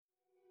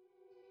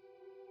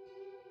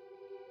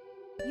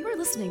You are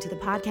listening to the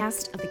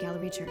podcast of the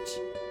Gallery Church.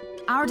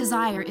 Our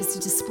desire is to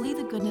display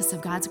the goodness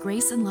of God's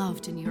grace and love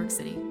to New York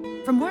City.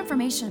 For more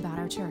information about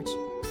our church,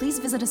 please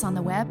visit us on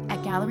the web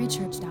at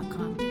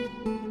gallerychurch.com.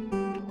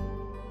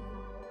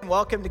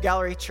 Welcome to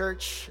Gallery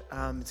Church.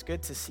 It's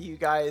good to see you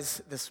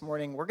guys this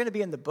morning. We're going to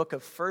be in the book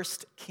of 1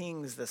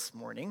 Kings this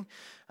morning,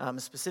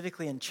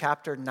 specifically in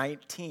chapter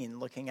 19,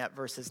 looking at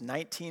verses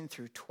 19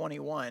 through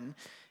 21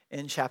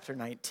 in chapter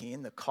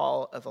 19, the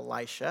call of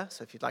Elisha.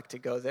 So if you'd like to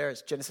go there,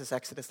 it's Genesis,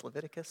 Exodus,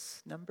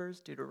 Leviticus,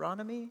 Numbers,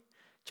 Deuteronomy,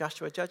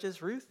 Joshua,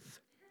 Judges, Ruth,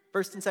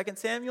 1st and 2nd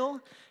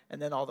Samuel,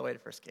 and then all the way to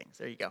 1 Kings.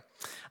 There you go.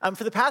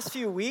 For the past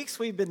few weeks,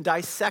 we've been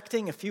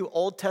dissecting a few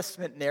Old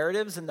Testament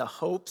narratives in the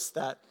hopes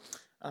that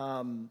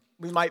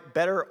we might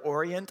better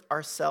orient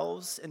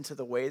ourselves into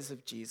the ways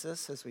of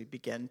Jesus as we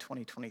begin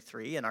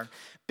 2023. And our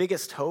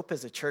biggest hope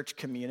as a church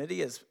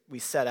community as we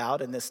set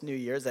out in this new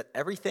year is that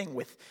everything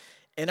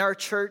within our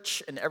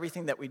church and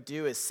everything that we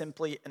do is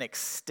simply an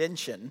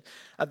extension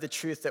of the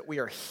truth that we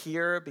are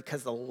here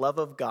because the love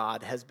of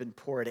God has been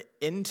poured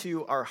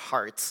into our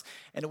hearts.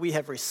 And we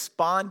have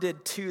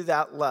responded to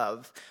that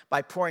love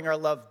by pouring our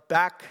love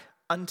back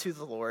unto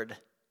the Lord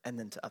and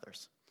then to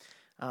others.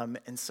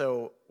 And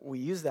so we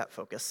use that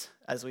focus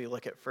as we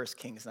look at 1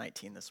 Kings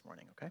 19 this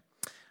morning, okay?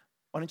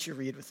 Why don't you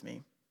read with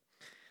me?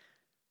 It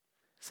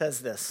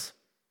says this.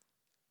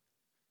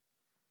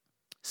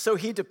 So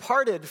he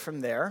departed from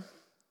there,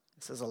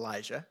 this is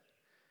Elijah,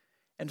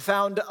 and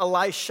found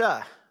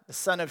Elisha, the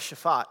son of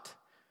Shaphat,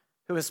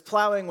 who was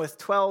plowing with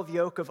 12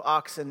 yoke of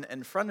oxen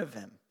in front of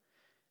him,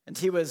 and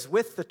he was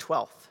with the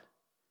 12th.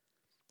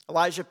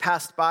 Elijah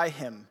passed by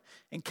him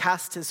and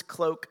cast his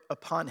cloak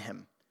upon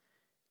him.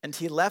 And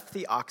he left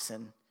the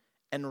oxen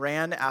and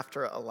ran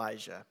after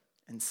Elijah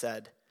and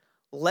said,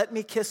 "Let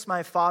me kiss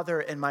my father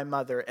and my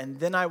mother, and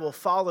then I will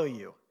follow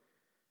you."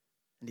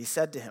 And he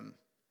said to him,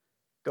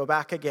 "Go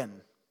back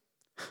again,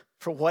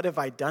 for what have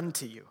I done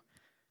to you?"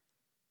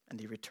 And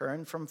he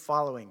returned from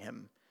following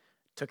him,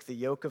 took the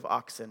yoke of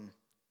oxen,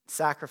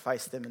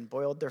 sacrificed them, and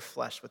boiled their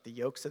flesh with the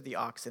yokes of the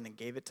oxen, and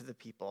gave it to the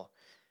people,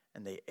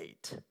 and they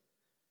ate.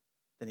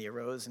 Then he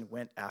arose and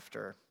went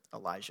after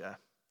Elijah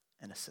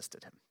and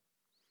assisted him.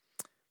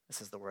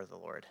 This is the word of the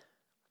Lord.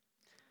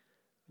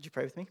 Would you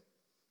pray with me?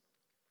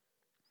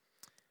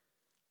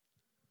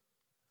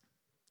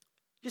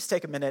 Just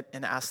take a minute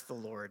and ask the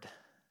Lord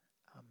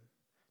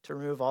to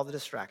remove all the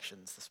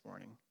distractions this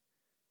morning.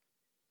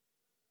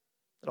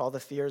 That all the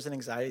fears and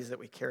anxieties that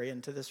we carry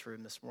into this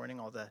room this morning,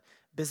 all the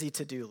busy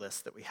to-do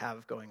lists that we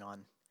have going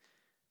on,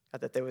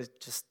 that they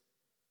would just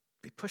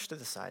be pushed to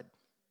the side.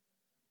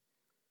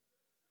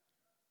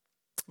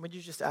 Would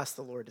you just ask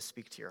the Lord to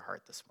speak to your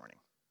heart this morning?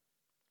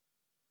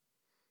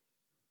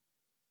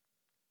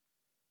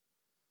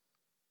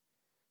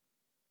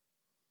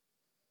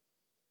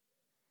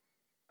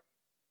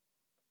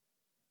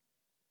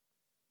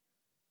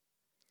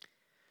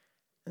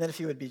 And then if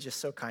you would be just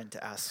so kind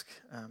to ask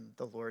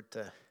the Lord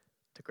to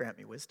grant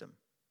me wisdom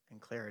and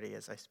clarity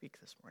as I speak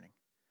this morning.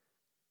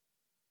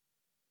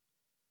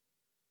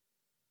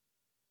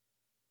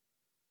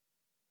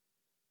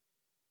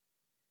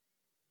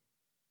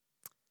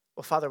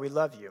 Well, Father, we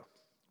love you.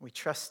 We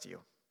trust you.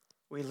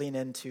 We lean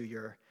into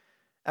your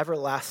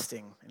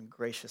everlasting and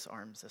gracious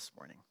arms this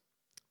morning.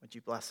 Would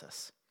you bless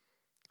us?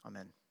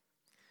 Amen.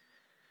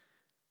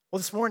 Well,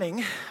 this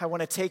morning, I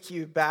want to take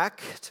you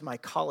back to my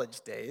college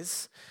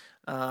days.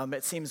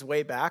 It seems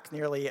way back,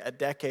 nearly a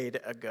decade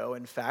ago,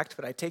 in fact,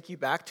 but I take you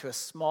back to a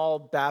small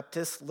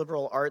Baptist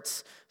liberal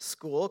arts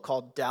school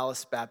called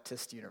Dallas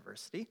Baptist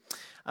University.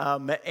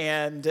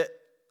 And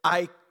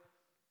I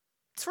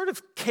sort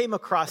of came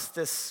across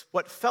this,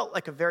 what felt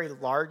like a very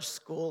large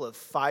school of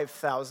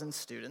 5,000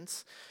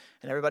 students.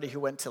 And everybody who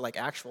went to like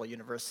actual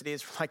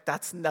universities were like,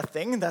 that's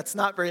nothing. That's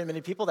not very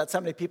many people. That's how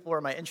many people were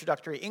in my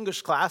introductory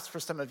English class for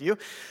some of you.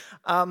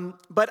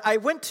 But I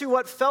went to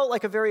what felt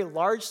like a very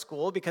large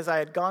school because I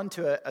had gone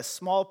to a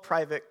small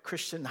private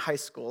Christian high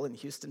school in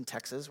Houston,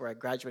 Texas, where I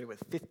graduated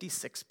with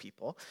 56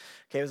 people.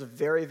 Okay, it was a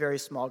very, very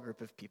small group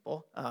of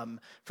people,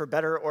 for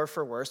better or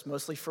for worse,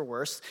 mostly for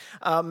worse.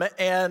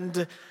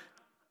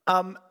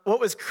 What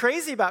was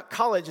crazy about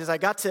college is I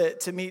got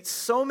to meet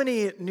so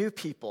many new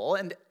people,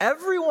 and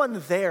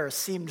everyone there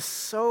seemed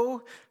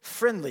so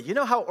friendly. You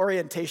know how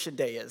orientation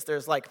day is.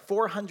 There's like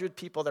 400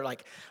 people. They're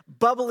like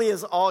bubbly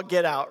as all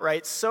get out,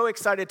 right? So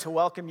excited to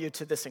welcome you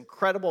to this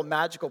incredible,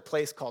 magical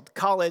place called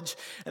college,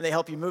 and they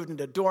help you move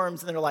into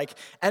dorms, and they're like,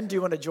 and do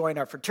you want to join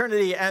our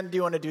fraternity? And do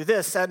you want to do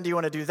this? And do you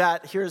want to do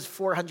that? Here's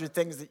 400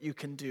 things that you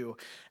can do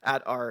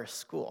at our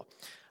school.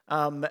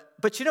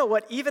 But you know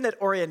what? Even at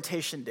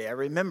orientation day, I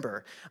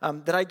remember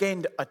that I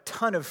gained a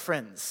ton of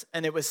friends.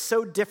 And it was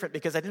so different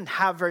because I didn't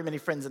have very many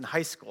friends in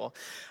high school.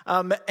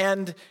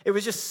 And it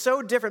was just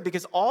so different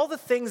because all the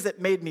things that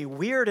made me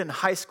weird in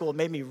high school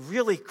made me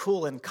really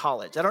cool in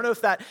college. I don't know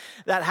if that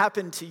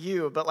happened to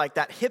you, but like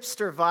that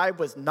hipster vibe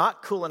was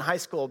not cool in high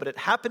school, but it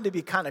happened to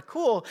be kind of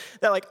cool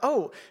that like,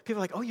 oh, people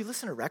are like, oh, you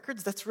listen to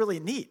records? That's really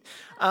neat.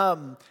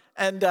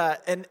 And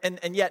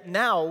yet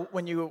now,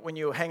 when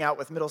you hang out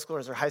with middle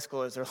schoolers or high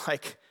schoolers, they're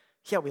like,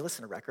 yeah, we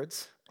listen to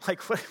records.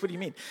 Like, what do you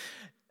mean?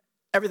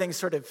 Everything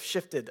sort of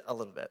shifted a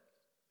little bit.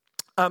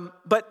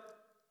 But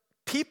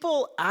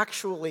people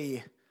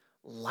actually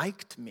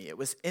liked me. It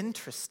was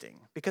interesting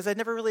because I'd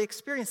never really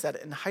experienced that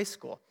in high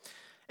school.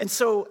 And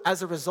so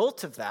as a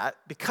result of that,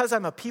 because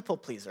I'm a people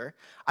pleaser,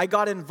 I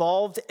got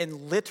involved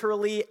in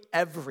literally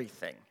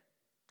everything.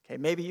 Okay,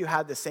 maybe you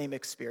had the same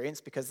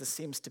experience because this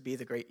seems to be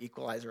the great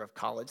equalizer of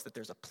college, that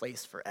there's a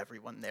place for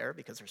everyone there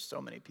because there's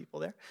so many people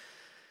there.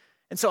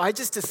 And so I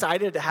just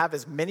decided to have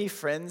as many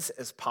friends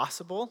as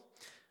possible.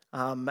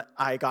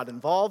 I got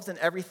involved in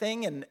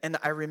everything, and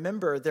I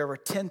remember there were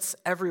tents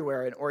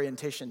everywhere in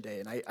orientation day,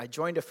 and I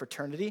joined a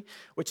fraternity,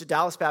 which at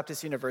Dallas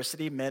Baptist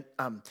University meant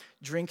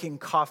drinking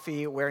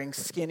coffee, wearing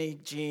skinny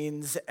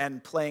jeans,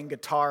 and playing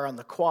guitar on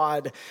the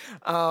quad.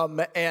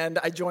 And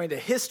I joined a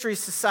history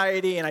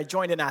society, and I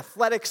joined an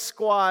athletics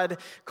squad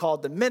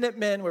called the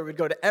Minutemen, where we'd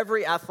go to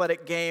every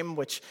athletic game,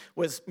 which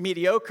was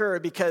mediocre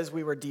because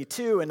we were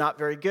D2 and not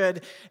very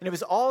good. And it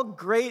was all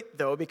great,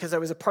 though, because I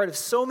was a part of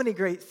so many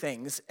great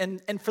things.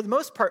 And for the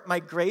most part,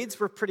 my grades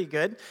were pretty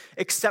good,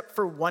 except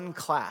for one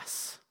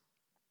class,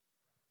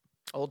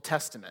 Old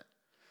Testament.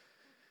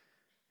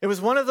 It was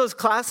one of those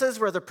classes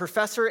where the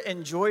professor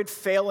enjoyed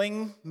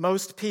failing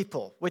most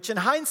people, which in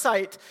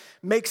hindsight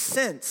makes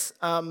sense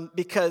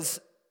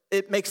because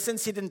it makes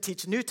sense he didn't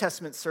teach New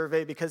Testament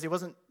survey because he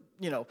wasn't,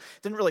 didn't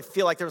really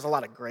feel like there was a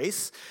lot of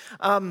grace.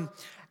 And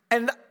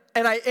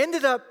I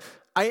ended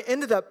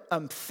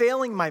up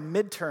failing my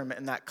midterm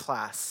in that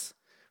class,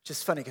 which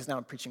is funny because now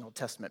I'm preaching Old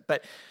Testament.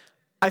 But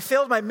I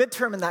failed my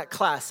midterm in that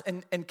class,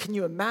 and can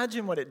you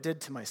imagine what it did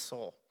to my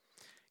soul?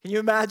 Can you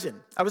imagine?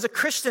 I was a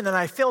Christian, and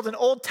I failed an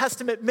Old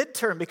Testament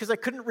midterm because I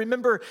couldn't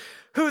remember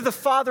who the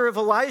father of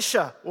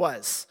Elisha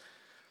was.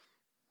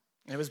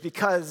 And it was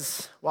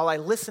because while I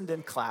listened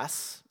in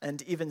class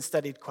and even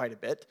studied quite a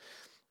bit,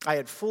 I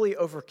had fully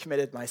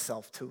overcommitted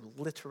myself to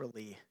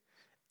literally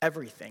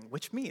everything,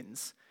 which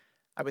means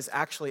I was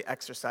actually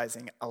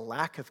exercising a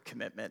lack of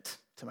commitment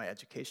to my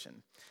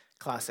education.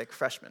 Classic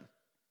freshman.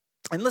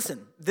 And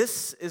listen,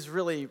 this is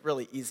really,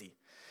 really easy.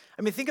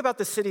 I mean, think about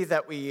the city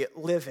that we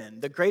live in,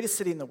 the greatest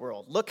city in the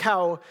world. Look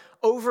how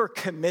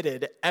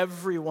overcommitted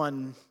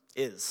everyone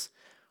is.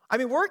 I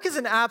mean, work is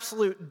an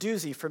absolute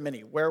doozy for many,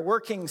 where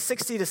working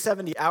 60 to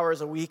 70 hours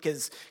a week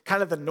is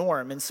kind of the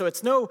norm. And so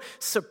it's no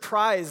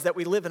surprise that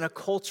we live in a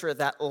culture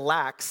that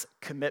lacks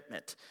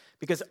commitment,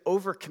 because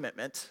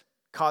overcommitment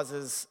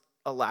causes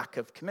a lack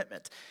of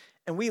commitment.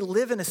 And we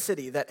live in a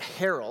city that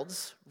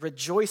heralds,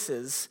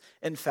 rejoices,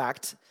 in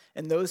fact,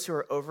 in those who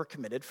are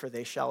overcommitted, for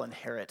they shall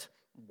inherit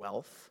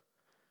wealth,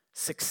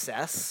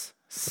 success,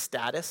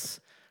 status,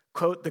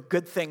 quote, the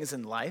good things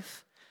in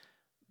life.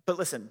 But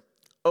listen,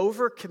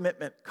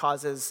 overcommitment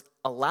causes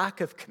a lack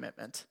of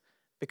commitment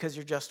because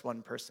you're just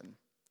one person.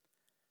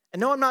 And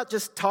no, I'm not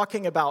just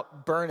talking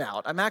about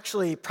burnout. I'm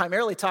actually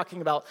primarily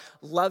talking about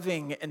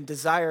loving and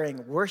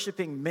desiring,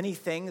 worshiping many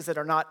things that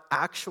are not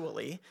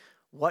actually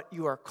what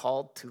you are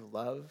called to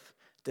love,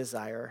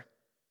 desire,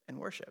 and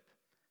worship.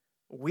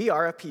 We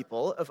are a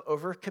people of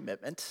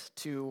overcommitment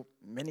to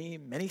many,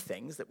 many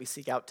things that we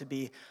seek out to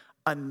be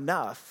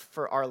enough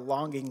for our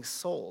longing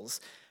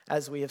souls,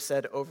 as we have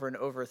said over and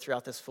over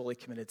throughout this Fully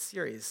Committed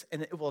series,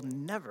 and it will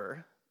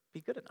never be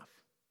good enough.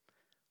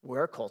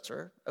 We're a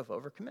culture of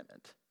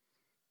overcommitment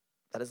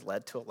that has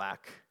led to a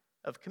lack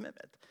of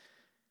commitment.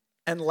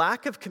 And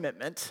lack of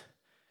commitment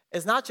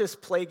is not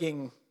just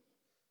plaguing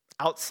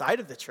outside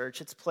of the church,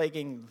 it's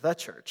plaguing the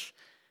church.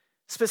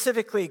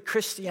 Specifically,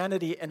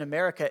 Christianity in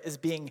America is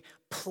being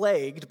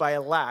plagued by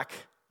a lack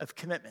of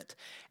commitment.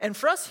 And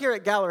for us here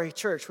at Gallery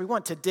Church, we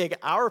want to dig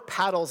our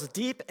paddles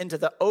deep into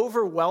the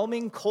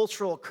overwhelming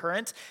cultural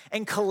current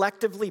and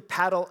collectively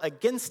paddle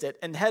against it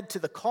and head to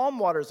the calm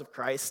waters of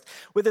Christ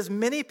with as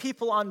many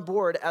people on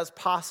board as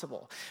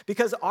possible.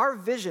 Because our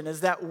vision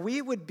is that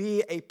we would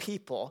be a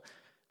people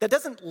that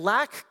doesn't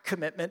lack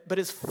commitment, but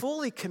is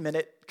fully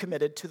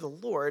committed to the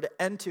Lord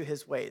and to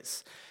his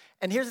ways.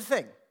 And here's the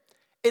thing.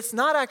 It's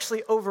not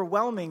actually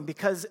overwhelming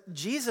because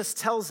Jesus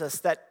tells us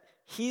that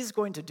he's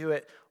going to do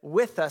it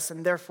with us,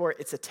 and therefore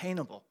it's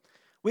attainable.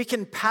 We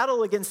can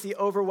paddle against the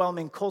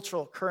overwhelming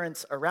cultural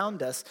currents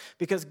around us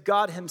because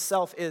God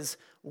himself is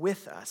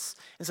with us.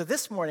 And so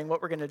this morning,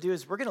 what we're going to do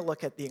is we're going to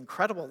look at the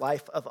incredible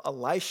life of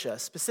Elisha,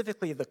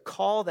 specifically the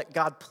call that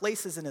God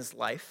places in his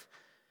life.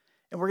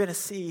 And we're going to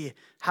see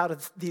how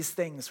these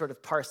things sort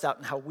of parse out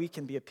and how we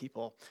can be a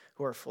people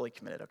who are fully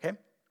committed, okay?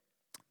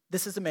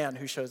 This is a man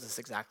who shows us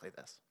exactly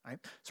this, right?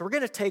 So we're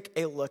going to take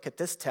a look at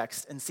this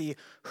text and see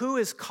who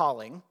is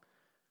calling,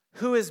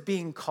 who is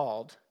being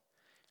called,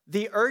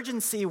 the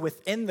urgency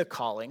within the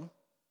calling,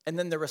 and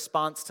then the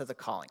response to the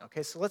calling,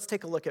 okay? So let's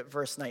take a look at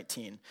verse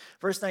 19.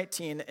 Verse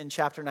 19 in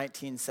chapter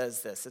 19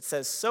 says this. It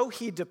says, "So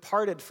he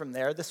departed from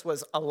there," this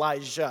was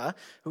Elijah,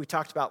 who we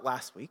talked about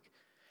last week,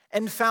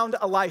 "and found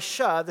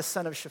Elisha, the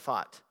son of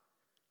Shaphat,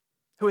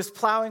 who was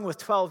plowing with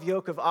 12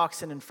 yoke of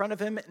oxen in front of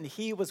him, and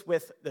he was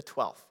with the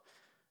 12th.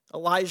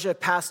 Elijah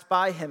passed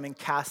by him and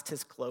cast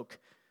his cloak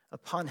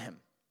upon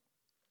him."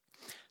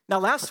 Now,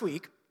 last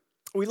week,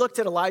 we looked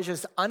at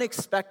Elijah's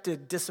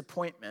unexpected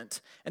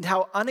disappointment and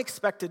how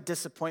unexpected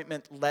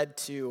disappointment led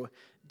to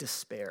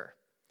despair.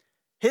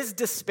 His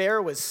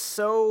despair was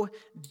so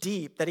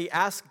deep that he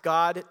asked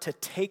God to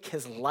take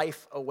his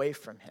life away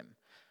from him.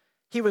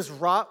 He was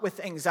wrought with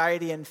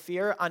anxiety and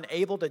fear,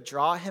 unable to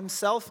draw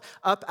himself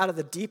up out of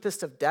the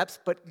deepest of depths,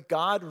 but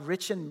God,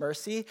 rich in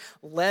mercy,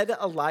 led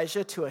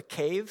Elijah to a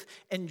cave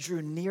and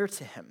drew near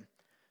to him,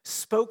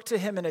 spoke to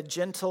him in a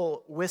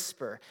gentle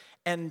whisper,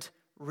 and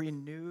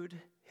renewed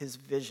his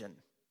vision.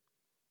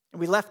 And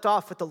we left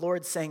off with the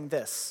Lord saying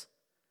this,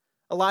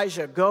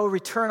 Elijah, go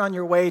return on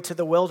your way to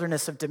the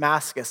wilderness of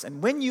Damascus,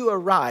 and when you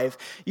arrive,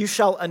 you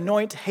shall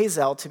anoint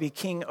Hazael to be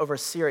king over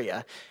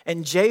Syria,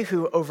 and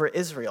Jehu over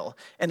Israel,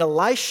 and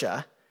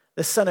Elisha,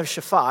 the son of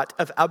Shaphat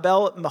of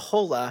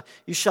Abel-Meholah,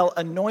 you shall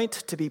anoint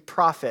to be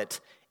prophet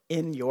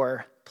in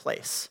your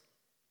place.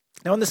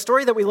 Now, in the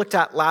story that we looked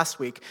at last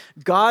week,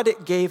 God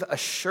gave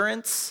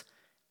assurance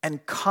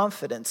and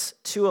confidence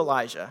to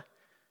Elijah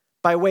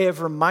by way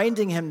of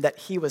reminding him that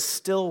he was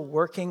still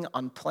working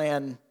on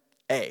plan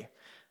A.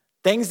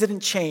 Things didn't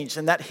change,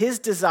 and that his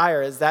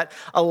desire is that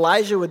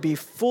Elijah would be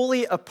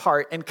fully a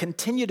part and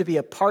continue to be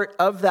a part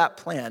of that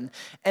plan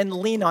and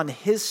lean on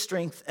his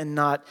strength and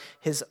not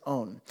his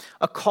own.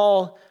 A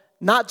call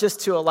not just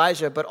to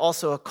Elijah, but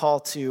also a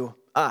call to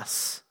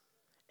us.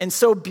 And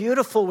so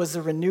beautiful was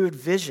the renewed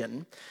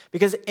vision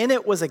because in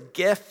it was a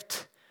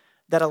gift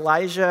that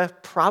Elijah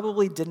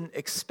probably didn't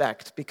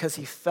expect because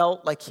he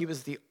felt like he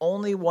was the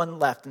only one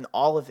left in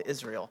all of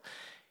Israel.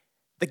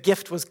 The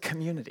gift was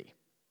community.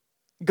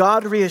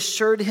 God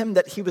reassured him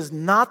that he was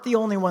not the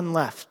only one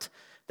left,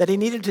 that he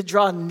needed to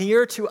draw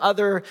near to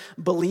other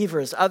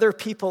believers, other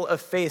people of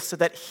faith, so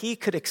that he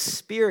could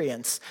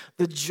experience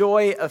the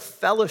joy of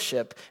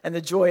fellowship and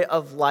the joy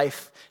of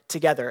life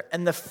together.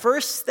 And the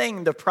first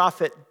thing the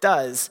prophet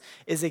does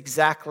is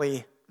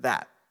exactly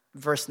that.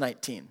 Verse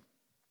 19,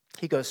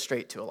 he goes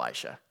straight to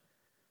Elisha,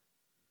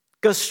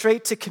 goes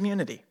straight to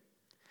community.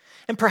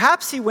 And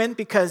perhaps he went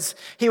because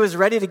he was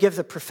ready to give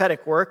the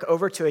prophetic work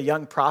over to a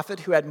young prophet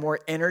who had more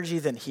energy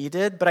than he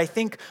did. But I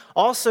think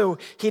also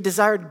he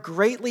desired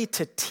greatly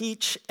to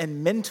teach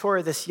and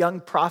mentor this young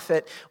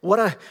prophet.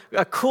 What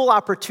a cool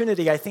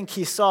opportunity I think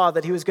he saw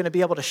that he was going to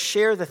be able to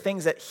share the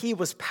things that he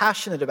was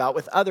passionate about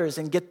with others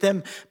and get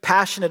them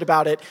passionate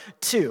about it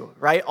too,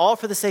 right? All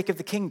for the sake of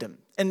the kingdom.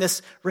 And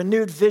this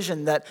renewed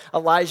vision that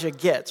Elijah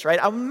gets, right?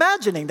 I'm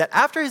imagining that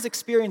after his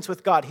experience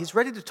with God, he's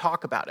ready to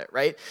talk about it,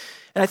 right?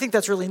 And I think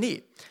that's really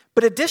neat.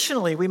 But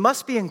additionally, we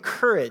must be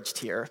encouraged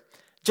here,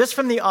 just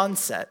from the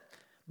onset,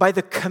 by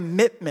the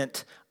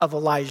commitment of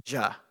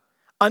Elijah.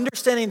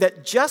 Understanding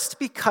that just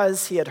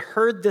because he had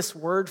heard this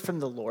word from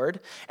the Lord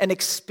and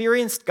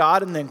experienced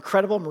God in the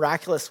incredible,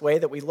 miraculous way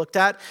that we looked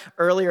at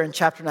earlier in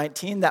chapter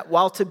 19, that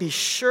while to be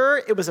sure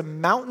it was a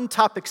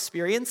mountaintop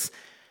experience,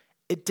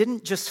 it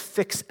didn't just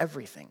fix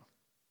everything.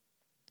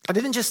 It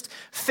didn't just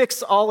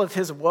fix all of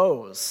his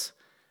woes.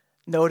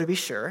 No, to be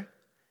sure,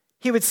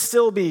 he would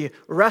still be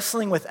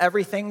wrestling with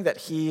everything that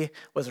he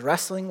was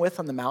wrestling with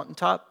on the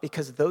mountaintop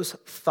because those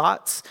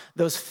thoughts,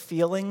 those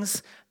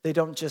feelings, they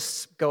don't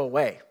just go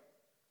away.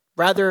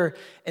 Rather,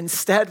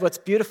 instead, what's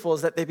beautiful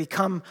is that they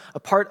become a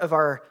part of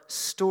our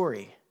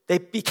story. They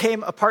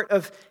became a part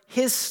of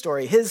his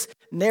story, his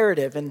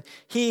narrative, and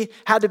he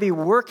had to be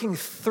working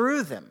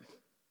through them.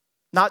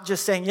 Not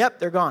just saying, yep,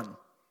 they're gone.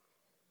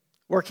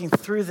 Working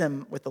through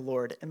them with the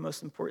Lord. And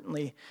most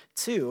importantly,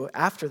 too,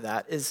 after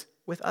that, is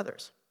with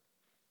others.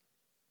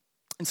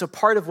 And so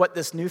part of what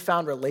this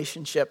newfound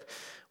relationship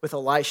with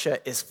Elisha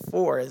is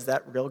for is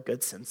that real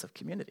good sense of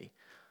community.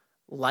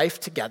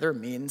 Life together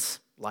means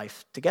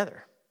life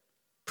together.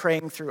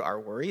 Praying through our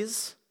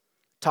worries,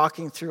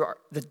 talking through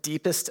the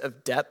deepest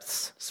of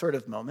depths sort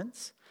of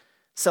moments,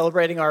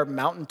 celebrating our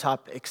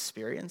mountaintop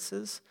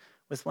experiences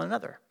with one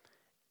another.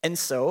 And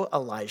so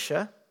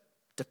Elisha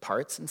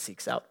departs and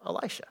seeks out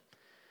Elisha.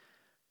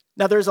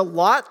 Now there's a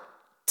lot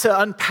to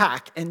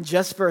unpack in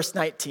just verse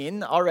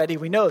 19. Already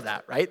we know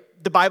that, right?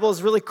 The Bible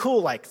is really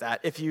cool like that.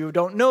 If you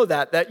don't know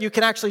that you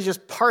can actually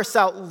just parse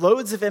out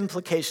loads of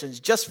implications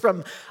just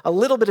from a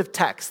little bit of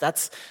text.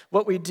 That's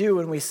what we do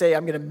when we say,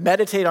 I'm going to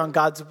meditate on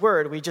God's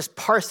word. We just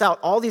parse out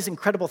all these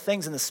incredible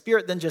things and the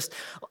Spirit then just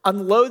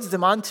unloads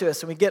them onto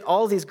us and we get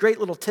all these great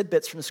little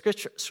tidbits from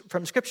Scripture.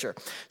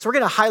 So we're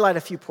going to highlight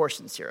a few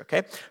portions here,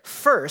 okay?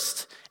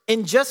 First,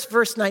 in just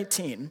verse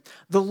 19,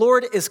 the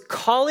Lord is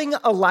calling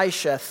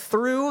Elisha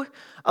through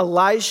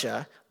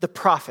Elijah, the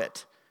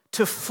prophet,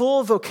 to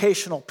full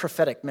vocational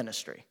prophetic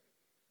ministry,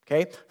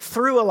 okay?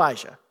 Through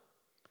Elijah.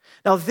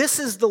 Now, this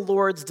is the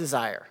Lord's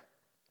desire.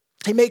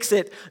 He makes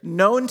it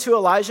known to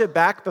Elijah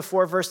back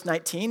before verse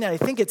 19, and I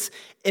think it's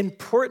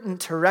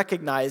important to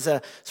recognize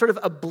a sort of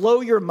a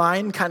blow your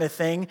mind kind of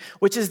thing,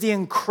 which is the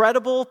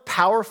incredible,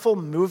 powerful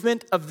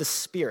movement of the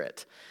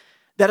Spirit.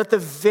 That at the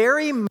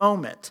very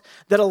moment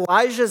that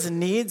Elijah's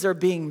needs are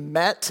being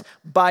met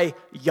by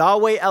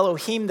Yahweh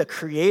Elohim, the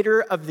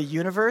creator of the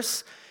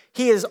universe,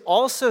 he is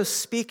also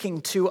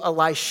speaking to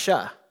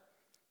Elisha.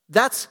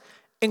 That's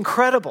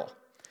incredible.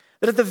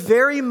 That at the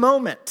very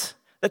moment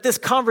that this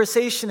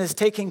conversation is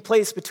taking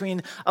place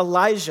between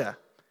Elijah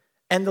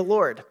and the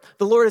Lord.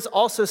 The Lord is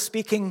also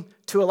speaking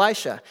to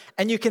Elisha,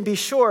 and you can be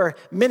sure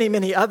many,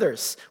 many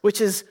others,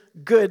 which is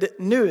good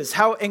news.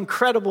 How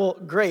incredible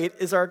great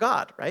is our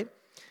God, right?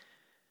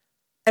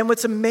 And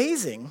what's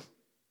amazing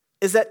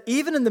is that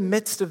even in the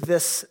midst of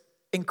this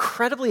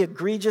incredibly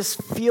egregious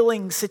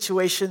feeling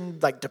situation,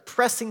 like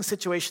depressing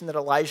situation that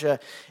Elijah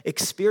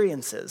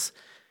experiences,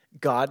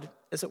 God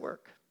is at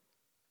work.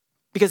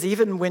 Because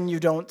even when you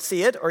don't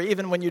see it, or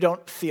even when you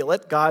don't feel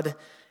it, God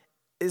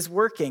is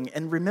working.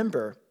 And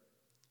remember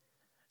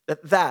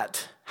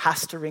that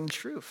has to ring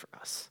true for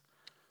us.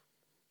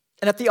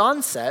 And at the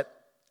onset,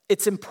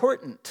 it's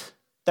important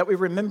that we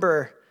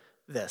remember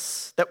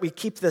this, that we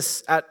keep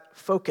this at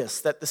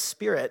focus, that the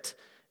Spirit,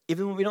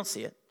 even when we don't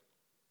see it,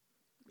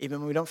 even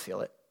when we don't feel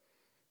it,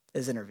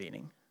 is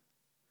intervening,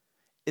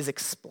 is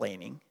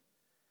explaining,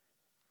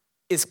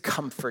 is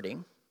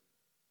comforting,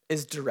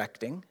 is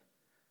directing,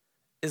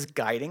 is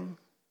guiding,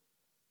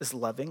 is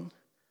loving,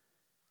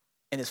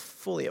 and is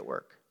fully at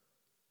work.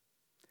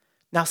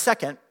 Now,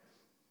 second,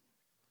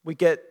 we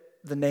get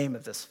the name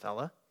of this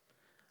fella,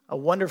 a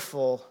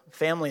wonderful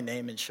family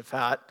name in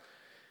Shaphat.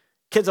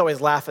 Kids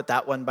always laugh at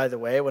that one, by the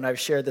way. When I've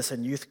shared this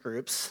in youth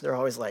groups, they're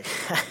always like,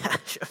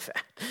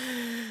 Shaphat.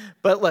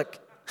 But look,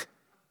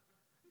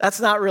 that's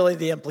not really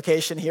the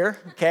implication here,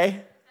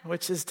 okay?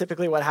 Which is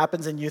typically what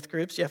happens in youth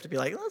groups. You have to be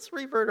like, let's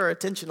revert our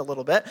attention a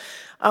little bit.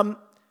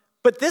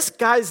 But this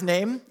guy's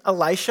name,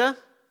 Elisha,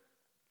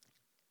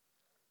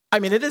 I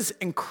mean, it is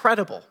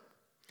incredible.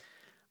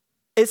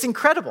 It's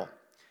incredible.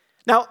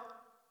 Now,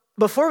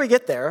 before we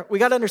get there, we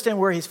got to understand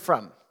where he's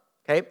from,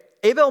 okay?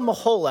 Abel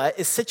Meholah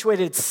is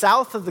situated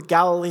south of the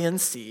Galilean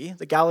Sea,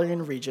 the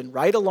Galilean region,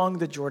 right along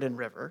the Jordan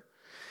River.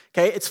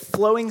 Okay, it's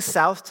flowing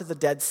south to the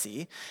Dead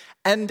Sea.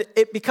 And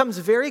it becomes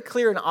very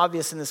clear and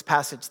obvious in this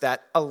passage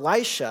that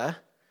Elisha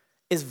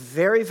is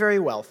very, very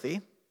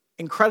wealthy,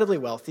 incredibly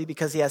wealthy,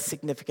 because he has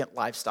significant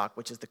livestock,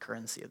 which is the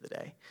currency of the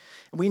day.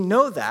 And we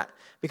know that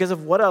because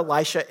of what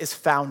Elisha is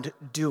found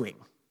doing,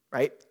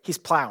 right? He's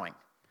plowing.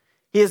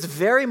 He is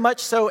very much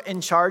so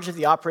in charge of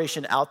the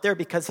operation out there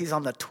because he's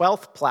on the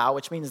 12th plow,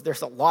 which means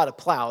there's a lot of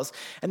plows.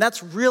 And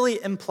that's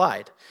really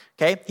implied,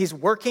 okay? He's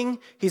working,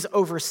 he's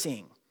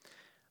overseeing.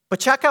 But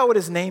check out what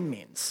his name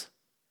means.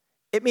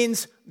 It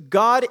means,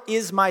 God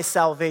is my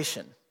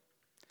salvation.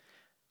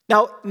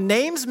 Now,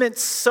 names meant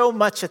so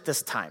much at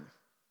this time.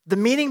 The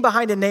meaning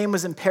behind a name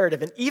was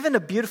imperative and even a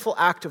beautiful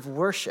act of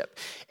worship.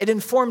 It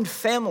informed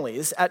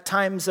families at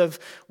times of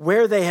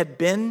where they had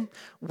been,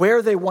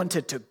 where they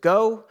wanted to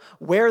go,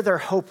 where their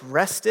hope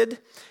rested,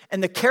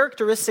 and the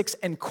characteristics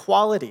and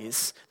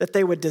qualities that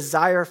they would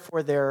desire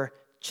for their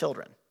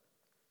children.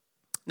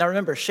 Now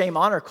remember, shame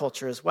honor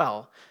culture as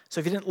well. So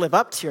if you didn't live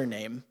up to your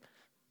name,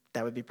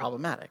 that would be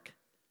problematic.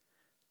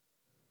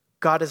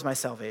 God is my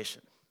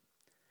salvation.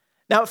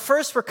 Now, at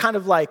first, we're kind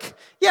of like,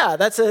 yeah,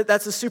 that's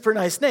a super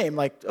nice name.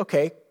 Like,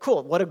 okay,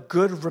 cool. What a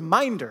good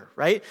reminder,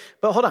 right?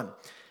 But hold on.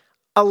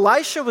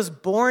 Elisha was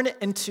born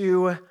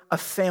into a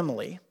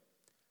family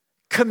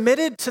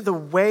committed to the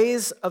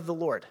ways of the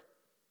Lord.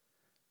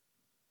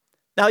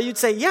 Now, you'd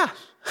say, yeah,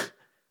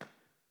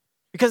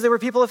 because they were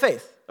people of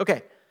faith.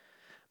 Okay.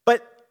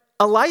 But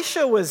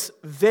Elisha was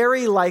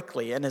very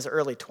likely in his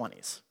early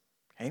 20s.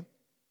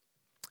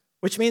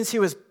 Which means he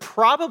was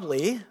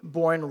probably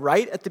born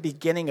right at the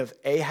beginning of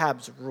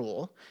Ahab's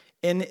rule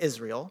in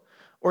Israel,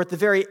 or at the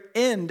very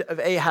end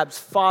of Ahab's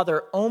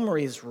father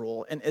Omri's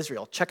rule in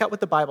Israel. Check out what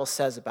the Bible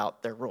says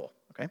about their rule,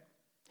 okay?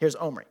 Here's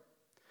Omri.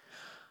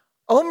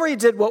 Omri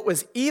did what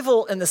was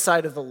evil in the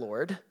sight of the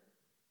Lord,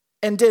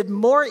 and did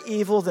more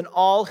evil than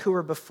all who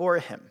were before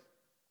him.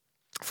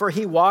 For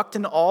he walked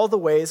in all the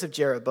ways of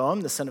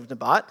Jeroboam, the son of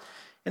Nebat,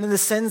 and in the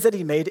sins that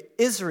he made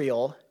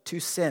Israel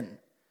to sin,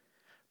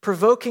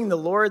 provoking the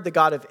Lord, the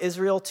God of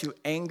Israel, to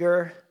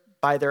anger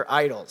by their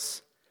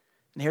idols.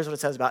 And here's what it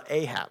says about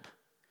Ahab.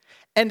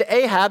 And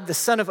Ahab, the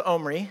son of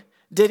Omri,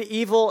 did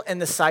evil in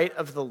the sight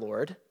of the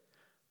Lord.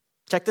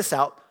 Check this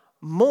out.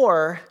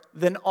 More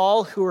than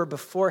all who were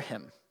before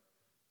him.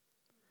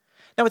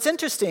 Now what's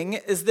interesting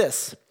is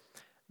this.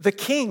 The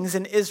kings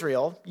in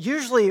Israel,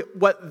 usually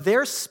what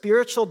their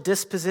spiritual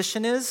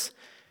disposition is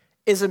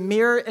a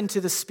mirror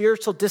into the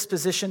spiritual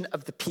disposition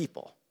of the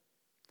people.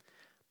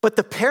 But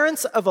the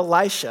parents of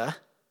Elisha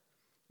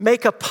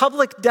make a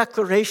public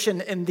declaration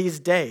in these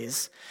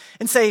days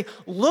and say,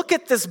 look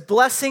at this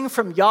blessing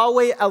from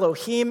Yahweh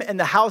Elohim in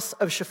the house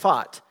of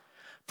Shaphat,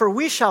 for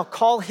we shall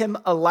call him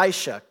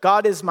Elisha.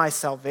 God is my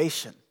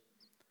salvation.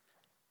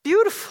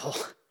 Beautiful.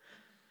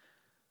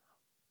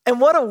 And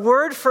what a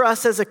word for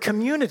us as a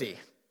community,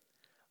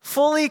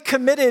 fully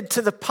committed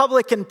to the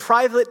public and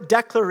private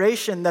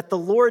declaration that the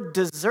Lord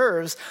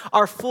deserves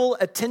our full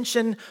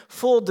attention,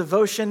 full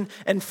devotion,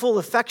 and full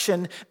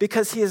affection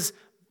because he is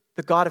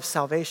the God of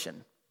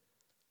salvation.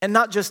 And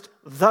not just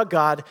the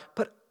God,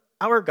 but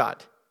our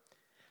God.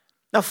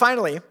 Now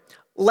finally,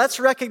 let's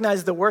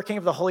recognize the working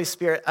of the Holy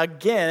Spirit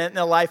again in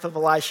the life of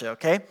Elisha,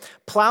 okay?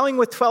 Plowing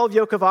with 12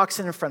 yoke of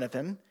oxen in front of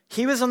him,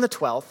 he was on the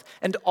 12th,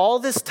 and all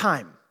this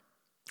time,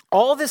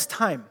 All this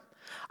time,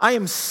 I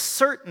am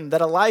certain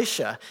that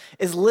Elisha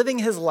is living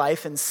his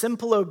life in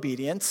simple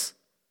obedience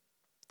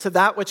to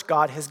that which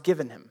God has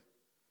given him.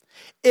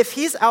 If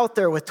he's out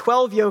there with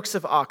 12 yokes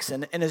of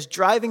oxen and is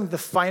driving the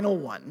final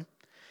one,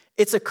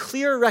 it's a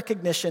clear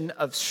recognition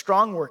of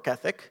strong work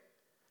ethic,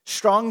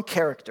 strong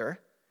character.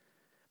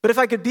 But if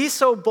I could be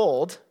so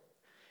bold,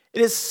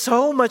 it is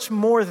so much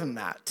more than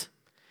that.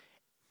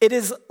 It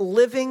is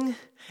living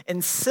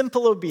in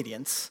simple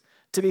obedience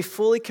to be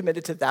fully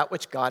committed to that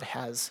which God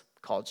has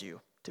called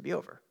you to be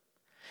over.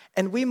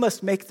 And we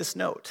must make this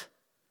note,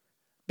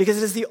 because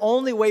it is the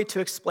only way to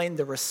explain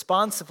the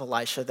response of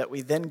Elisha that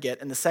we then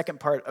get in the second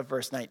part of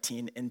verse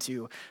 19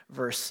 into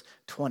verse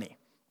 20.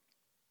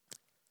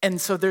 And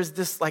so there's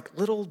this like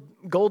little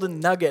golden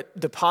nugget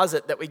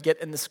deposit that we get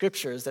in the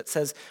scriptures that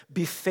says,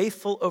 be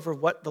faithful over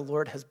what the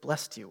Lord has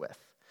blessed you with.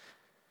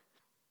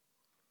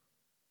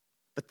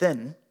 But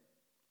then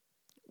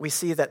we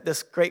see that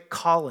this great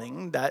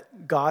calling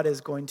that God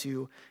is going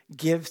to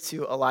give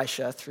to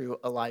Elisha through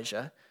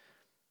Elijah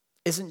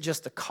isn't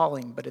just a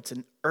calling, but it's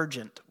an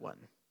urgent one.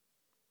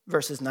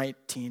 Verses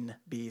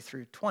 19b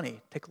through 20,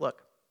 take a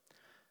look.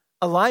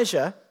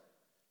 Elijah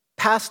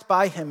passed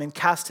by him and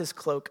cast his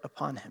cloak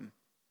upon him.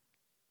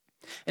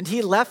 And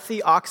he left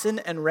the oxen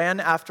and ran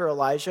after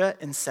Elijah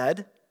and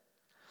said,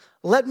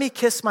 let me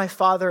kiss my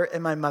father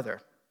and my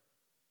mother,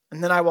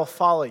 and then I will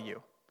follow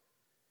you.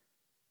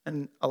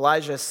 And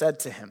Elijah said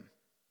to him,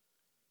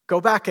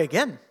 go back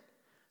again,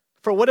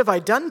 for what have I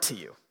done to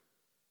you?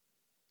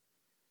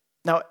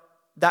 Now,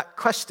 that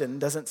question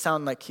doesn't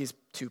sound like he's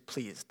too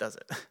pleased, does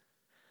it?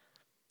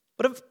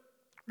 What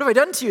have I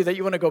done to you that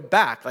you want to go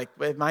back? Like,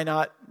 am I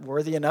not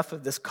worthy enough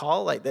of this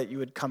call, like that you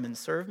would come and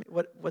serve me?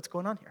 What's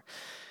going on here?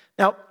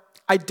 Now,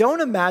 I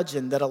don't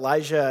imagine that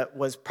Elijah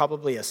was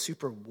probably a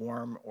super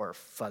warm or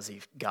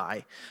fuzzy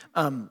guy.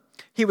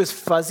 He was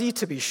fuzzy,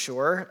 to be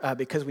sure,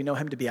 because we know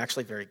him to be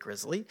actually very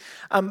grisly.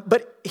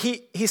 But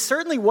he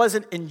certainly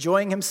wasn't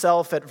enjoying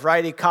himself at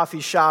Variety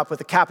Coffee Shop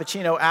with a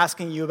cappuccino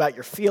asking you about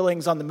your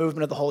feelings on the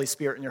movement of the Holy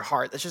Spirit in your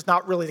heart. That's just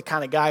not really the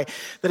kind of guy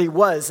that he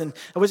was. And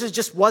it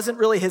just wasn't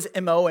really his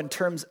MO in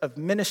terms of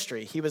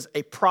ministry. He was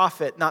a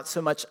prophet, not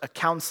so much a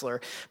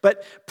counselor.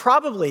 But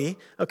probably,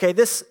 okay,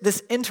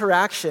 this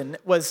interaction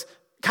was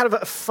kind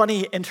of a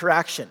funny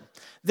interaction.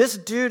 This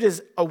dude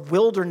is a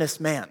wilderness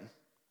man,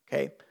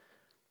 okay?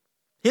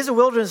 He's a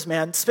wilderness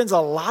man, spends a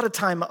lot of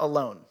time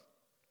alone.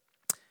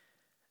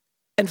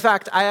 In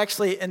fact, I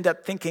actually end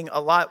up thinking a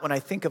lot when I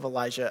think of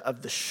Elijah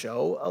of the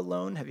show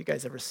Alone. Have you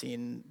guys ever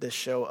seen this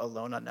show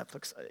Alone on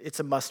Netflix? It's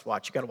a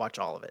must-watch. You got to watch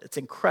all of it. It's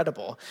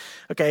incredible.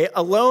 Okay,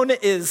 Alone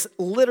is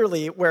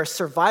literally where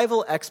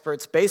survival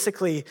experts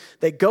basically,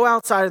 they go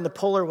outside in the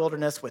polar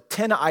wilderness with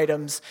 10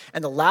 items,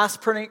 and the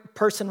last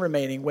person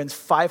remaining wins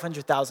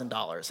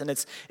 $500,000.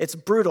 And it's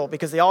brutal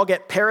because they all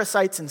get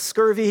parasites and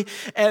scurvy,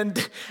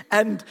 and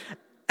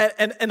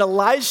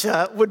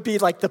Elijah would be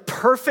like the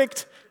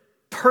perfect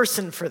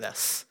person for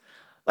this.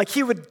 Like,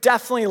 he would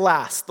definitely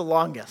last the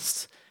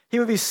longest. He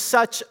would be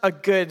such a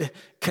good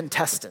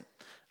contestant,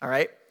 all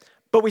right?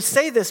 But we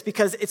say this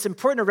because it's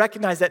important to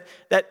recognize that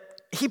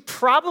he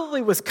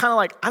probably was kind of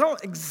like, I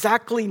don't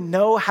exactly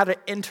know how to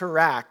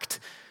interact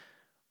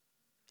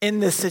in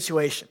this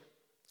situation.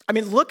 I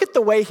mean, look at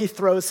the way he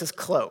throws his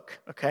cloak,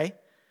 okay?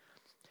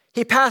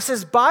 He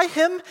passes by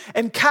him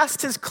and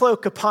casts his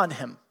cloak upon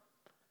him.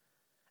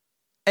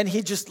 And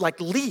he just like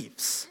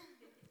leaves.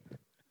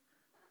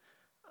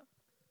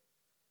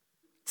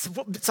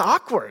 It's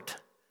awkward.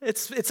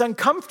 It's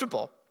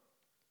uncomfortable.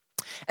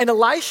 And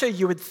Elisha,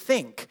 you would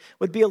think,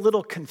 would be a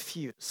little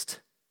confused.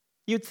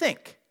 You'd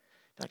think,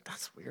 like,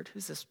 that's weird.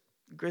 Who's this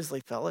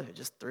grisly fellow who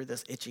just threw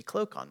this itchy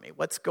cloak on me?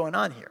 What's going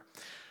on here?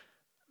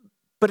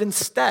 But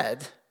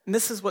instead, and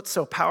this is what's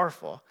so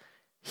powerful,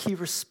 he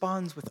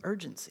responds with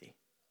urgency.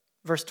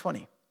 Verse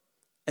 20,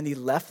 and he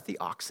left the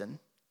oxen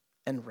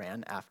and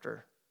ran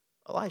after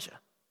Elijah.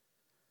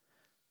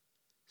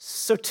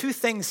 So two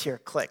things here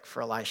click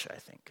for Elisha, I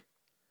think.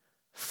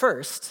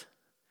 First,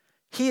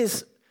 he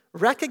is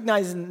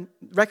recognizing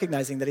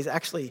that he's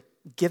actually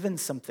given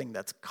something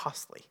that's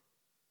costly.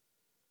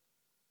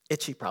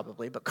 Itchy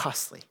probably, but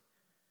costly.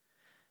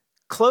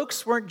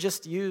 Cloaks weren't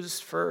just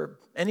used for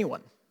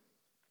anyone.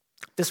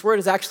 This word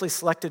is actually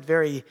selected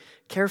very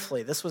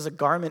carefully. This was a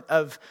garment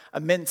of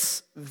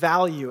immense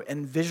value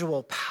and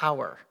visual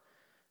power.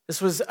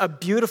 This was a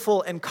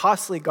beautiful and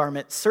costly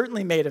garment,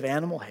 certainly made of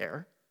animal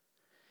hair,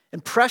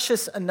 and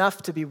precious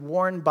enough to be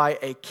worn by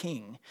a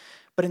king.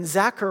 But in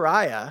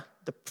Zechariah,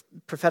 the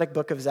prophetic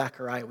book of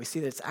Zechariah, we see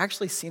that it's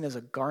actually seen as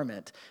a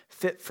garment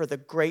fit for the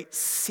great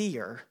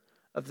seer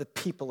of the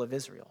people of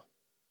Israel.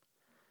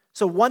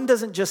 So one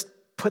doesn't just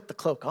put the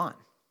cloak on.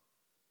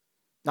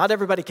 Not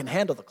everybody can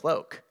handle the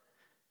cloak.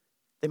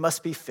 They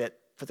must be fit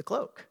for the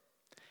cloak.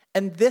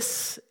 And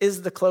this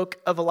is the cloak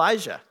of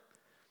Elijah.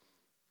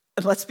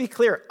 And let's be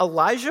clear,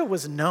 Elijah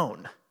was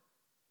known.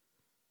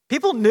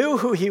 People knew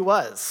who he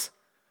was.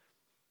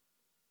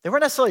 They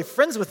weren't necessarily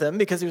friends with him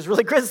because he was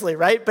really grisly,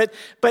 right? But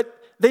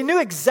They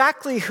knew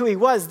exactly who he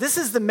was. This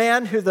is the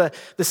man who the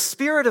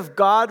Spirit of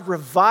God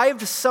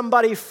revived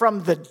somebody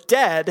from the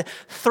dead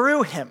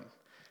through him.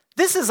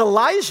 This is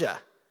Elijah,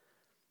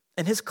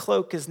 and his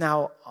cloak is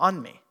now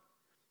on me.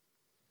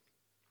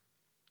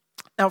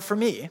 Now, for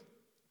me,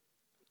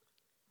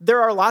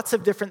 there are lots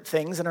of different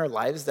things in our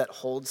lives that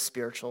hold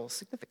spiritual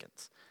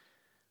significance.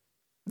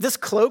 This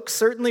cloak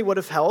certainly would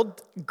have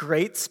held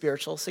great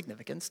spiritual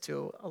significance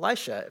to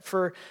Elisha.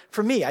 For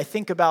me, I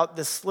think about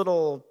this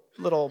little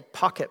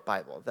pocket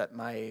Bible that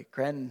my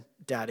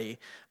granddaddy,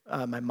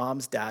 my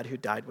mom's dad, who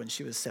died when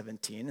she was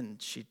 17,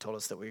 and she told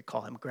us that we would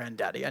call him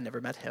granddaddy. I never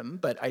met him,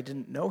 but I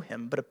didn't know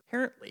him, but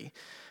apparently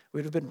we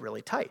would have been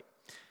really tight,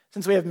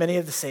 since we have many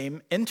of the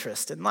same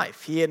interests in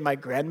life. He and my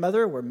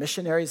grandmother were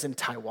missionaries in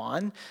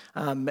Taiwan,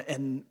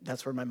 and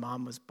that's where my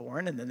mom was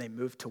born, and then they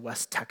moved to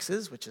West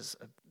Texas, which is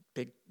a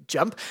big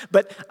jump,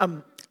 but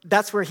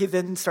that's where he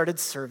then started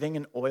serving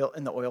in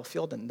the oil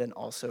field, and then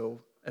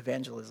also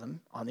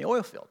evangelism on the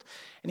oil field.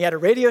 And he had a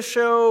radio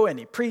show, and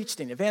he preached,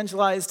 and he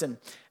evangelized,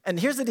 and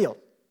here's the deal.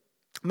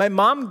 My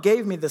mom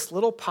gave me this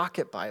little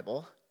pocket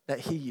Bible that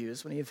he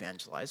used when he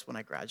evangelized when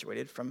I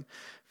graduated from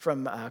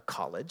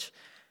college.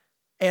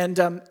 And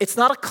it's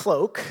not a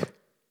cloak,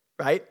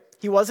 right?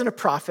 He wasn't a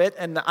prophet,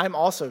 and I'm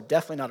also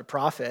definitely not a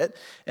prophet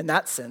in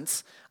that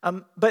sense.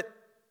 But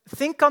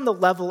think on the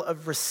level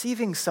of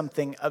receiving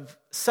something of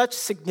such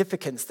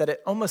significance that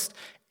it almost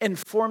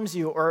informs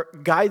you or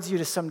guides you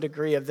to some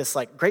degree of this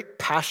like great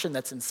passion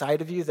that's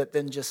inside of you that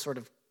then just sort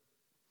of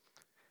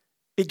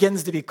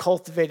begins to be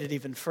cultivated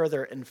even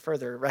further and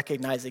further,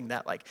 recognizing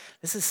that like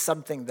this is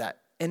something that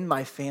in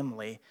my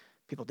family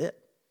people did.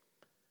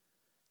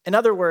 In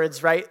other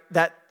words, right,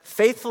 that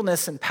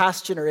faithfulness in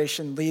past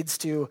generation leads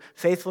to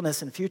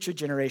faithfulness in future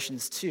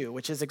generations too,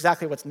 which is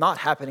exactly what's not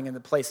happening in the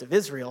place of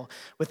Israel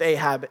with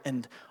Ahab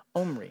and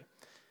Omri.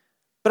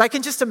 But I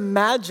can just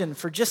imagine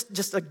for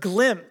just a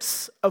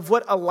glimpse of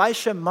what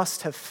Elisha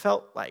must have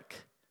felt like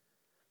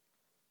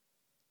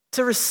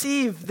to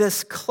receive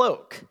this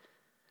cloak.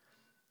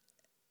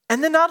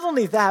 And then not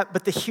only that,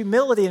 but the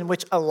humility in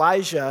which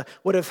Elijah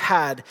would have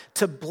had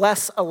to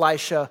bless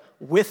Elisha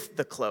with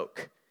the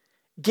cloak,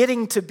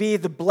 getting to be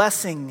the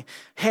blessing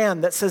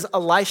hand that says,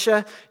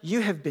 Elisha,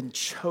 you have been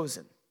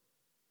chosen.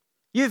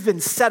 You've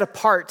been set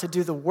apart to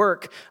do the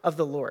work of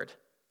the Lord.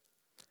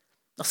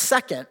 Now,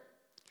 second,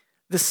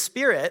 the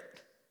Spirit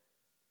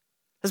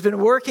has been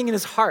working in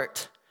his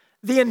heart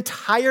the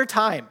entire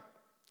time.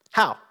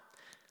 How?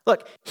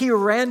 Look, he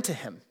ran to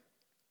him.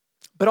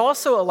 But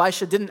also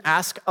Elisha didn't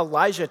ask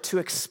Elijah to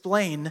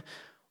explain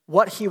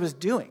what he was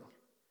doing.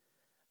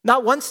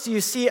 Not once do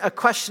you see a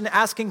question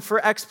asking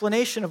for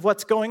explanation of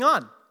what's going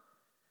on.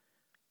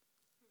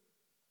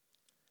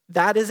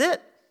 That is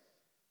it.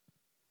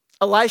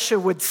 Elisha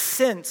would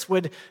sense,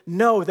 would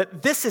know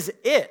that this is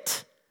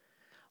it.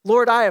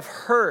 Lord, I have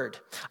heard,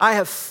 I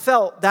have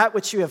felt that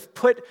which you have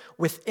put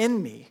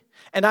within me,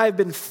 and I have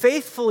been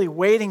faithfully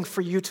waiting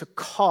for you to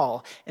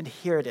call, and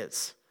here it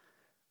is,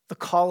 the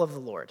call of the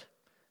Lord,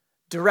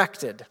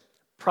 directed,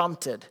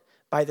 prompted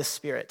by the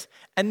Spirit,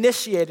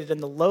 initiated in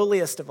the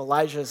lowliest of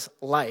Elijah's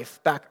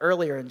life back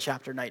earlier in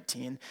chapter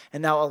 19,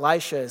 and now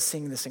Elisha is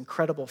seeing this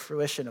incredible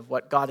fruition of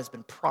what God has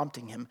been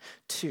prompting him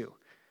to.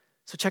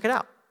 So check it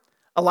out.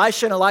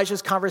 Elisha and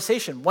Elijah's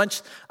conversation.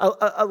 Once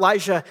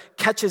Elijah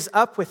catches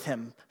up with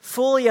him,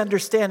 fully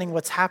understanding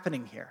what's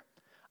happening here,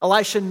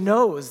 Elisha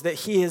knows that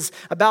he is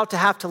about to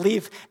have to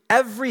leave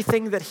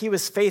everything that he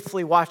was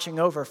faithfully watching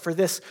over for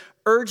this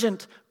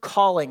urgent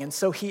calling. And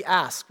so he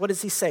asks, what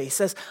does he say? He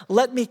says,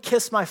 let me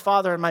kiss my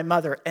father and my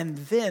mother, and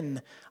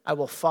then I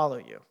will follow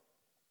you.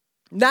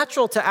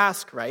 Natural to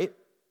ask, right?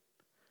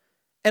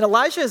 And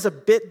Elijah is a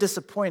bit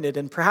disappointed,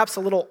 and perhaps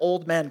a little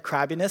old man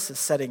crabbiness is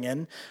setting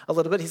in a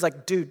little bit. He's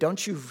like, dude,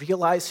 don't you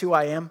realize who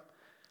I am?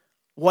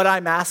 What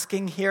I'm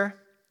asking here?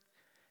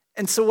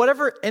 And so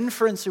whatever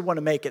inference you want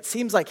to make, it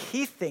seems like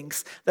he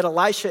thinks that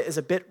Elisha is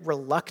a bit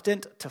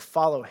reluctant to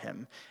follow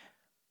him.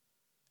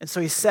 And so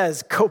he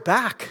says, go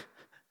back.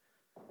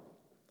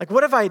 Like,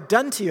 what have I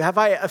done to you? Have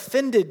I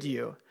offended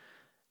you?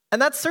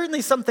 And that's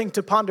certainly something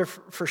to ponder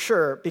for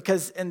sure,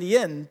 because in the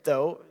end,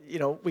 though,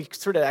 we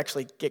sort of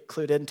actually get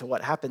clued into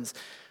what happens.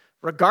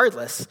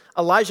 Regardless,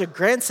 Elijah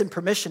grants him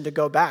permission to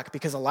go back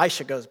because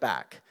Elisha goes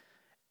back.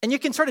 And you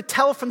can sort of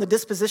tell from the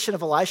disposition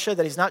of Elisha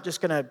that he's not just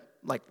going to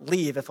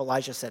leave if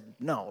Elijah said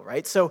no,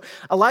 right? So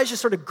Elijah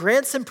sort of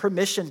grants him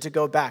permission to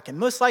go back. And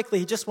most likely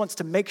he just wants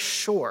to make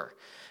sure,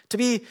 to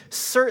be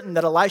certain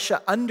that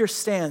Elisha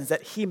understands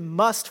that he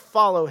must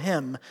follow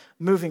him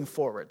moving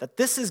forward, that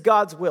this is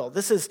God's will.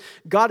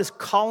 God is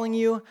calling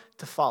you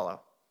to follow,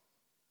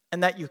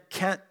 and that you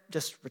can't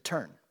just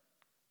return.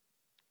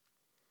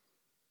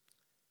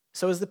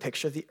 So is the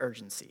picture of the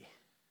urgency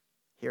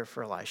here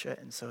for Elisha,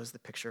 and so is the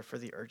picture for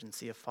the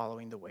urgency of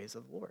following the ways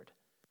of the Lord.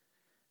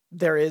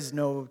 There is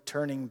no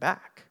turning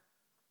back.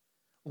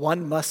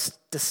 One must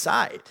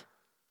decide.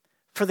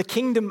 For the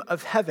kingdom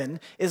of heaven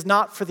is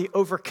not for the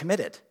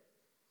overcommitted.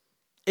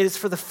 It is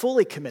for the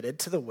fully committed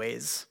to the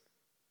ways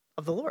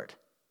of the Lord.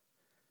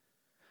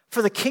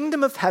 For the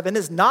kingdom of heaven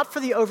is not for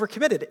the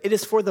overcommitted. It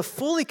is for the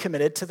fully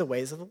committed to the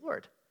ways of the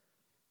Lord.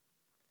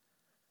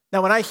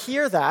 Now, when I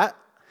hear that,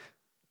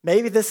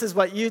 maybe this is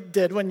what you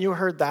did when you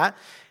heard that.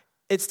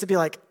 It's to be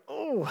like,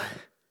 oh,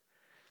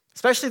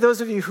 especially those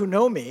of you who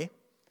know me,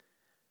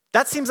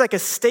 that seems like a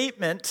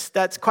statement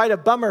that's quite a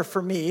bummer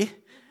for me,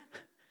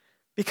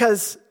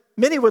 because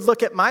many would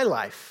look at my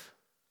life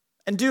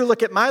and do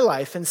look at my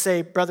life and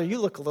say, brother,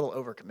 you look a little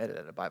overcommitted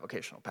as a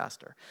bivocational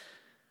pastor.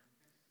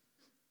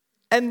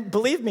 And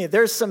believe me,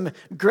 there's some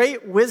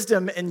great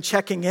wisdom in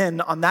checking in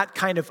on that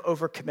kind of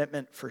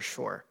overcommitment for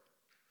sure.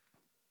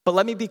 But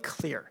let me be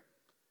clear.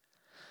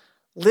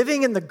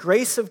 Living in the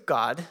grace of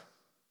God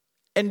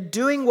and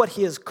doing what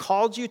he has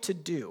called you to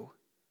do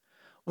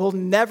will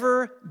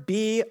never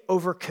be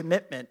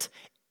overcommitment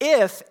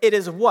if it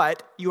is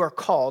what you are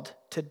called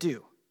to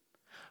do.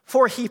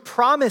 For he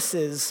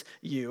promises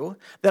you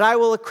that I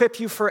will equip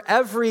you for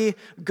every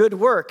good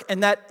work,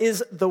 and that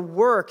is the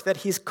work that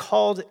he's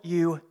called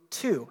you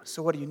to.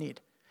 So what do you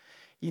need?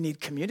 You need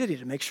community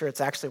to make sure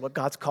it's actually what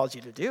God's called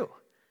you to do.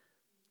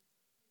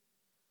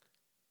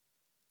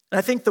 And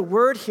I think the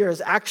word here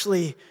is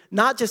actually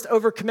not just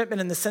overcommitment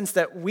in the sense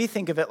that we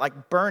think of it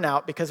like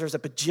burnout, because there's a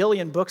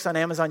bajillion books on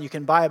Amazon you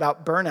can buy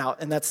about burnout,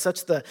 and that's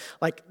such the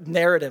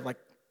narrative,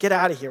 get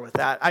out of here with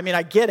that. I mean,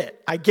 I get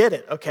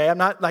it, okay? I'm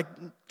not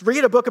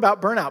read a book about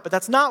burnout, but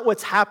that's not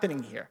what's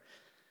happening here.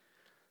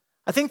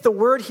 I think the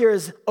word here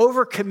is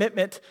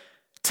overcommitment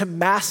to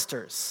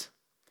masters.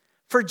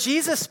 For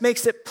Jesus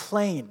makes it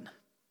plain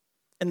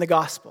in the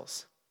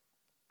Gospels.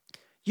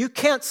 You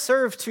can't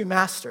serve two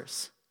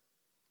masters.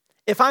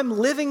 If I'm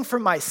living for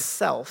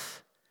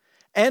myself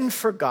and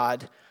for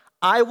God,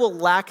 I will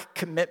lack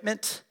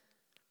commitment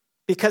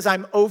because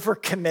I'm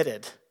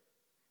overcommitted.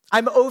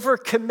 I'm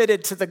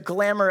overcommitted to the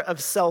glamour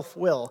of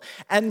self-will,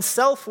 and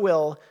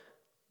self-will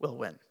will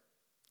win.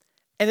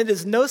 And it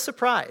is no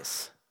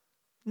surprise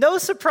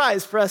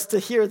for us to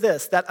hear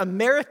this, that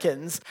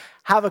Americans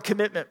have a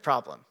commitment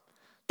problem.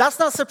 That's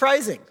not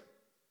surprising.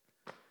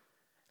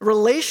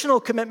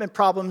 Relational commitment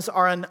problems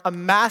are on a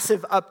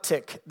massive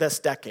uptick this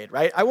decade,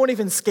 right? I won't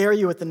even scare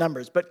you with the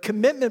numbers, but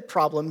commitment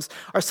problems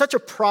are such a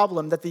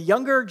problem that the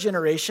younger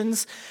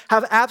generations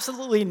have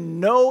absolutely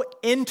no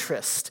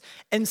interest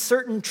in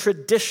certain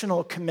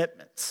traditional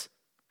commitments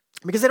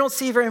because they don't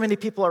see very many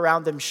people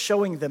around them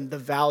showing them the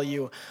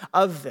value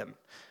of them,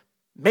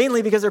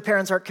 mainly because their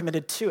parents aren't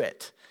committed to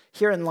it.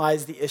 Herein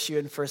lies the issue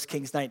in 1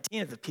 Kings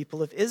 19 of the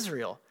people of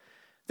Israel.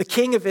 The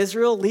king of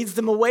Israel leads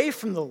them away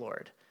from the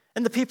Lord,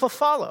 and the people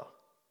follow.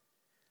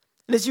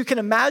 And as you can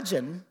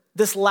imagine,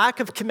 this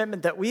lack of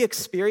commitment that we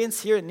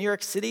experience here in New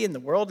York City, in the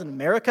world, in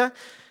America,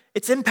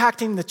 it's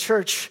impacting the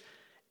church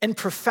in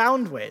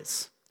profound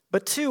ways,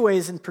 but two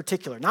ways in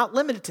particular, not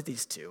limited to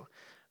these two,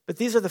 but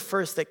these are the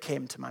first that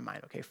came to my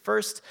mind. Okay,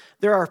 first,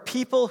 there are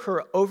people who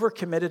are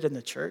overcommitted in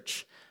the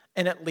church,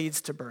 and it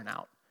leads to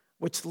burnout,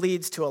 which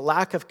leads to a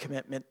lack of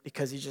commitment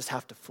because you just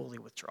have to fully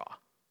withdraw.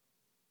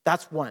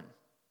 That's one.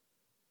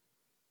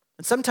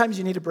 And sometimes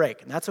you need a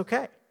break, and that's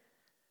okay.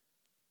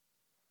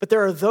 But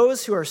there are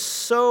those who are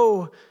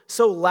so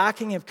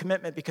lacking of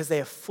commitment because they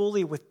have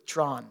fully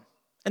withdrawn.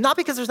 And not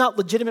because there's not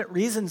legitimate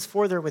reasons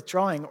for their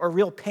withdrawing or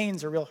real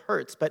pains or real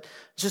hurts, but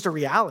it's just a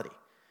reality.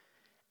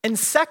 And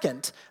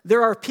second,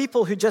 there are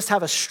people who just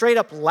have a straight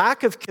up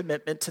lack of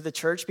commitment to the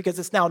church because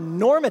it's now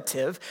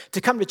normative to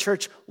come to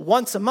church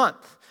once a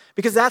month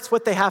because that's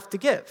what they have to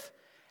give.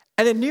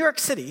 And in New York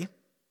City,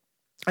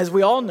 as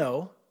we all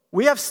know,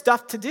 we have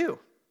stuff to do.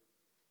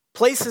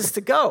 Places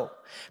to go,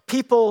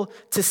 people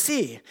to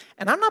see.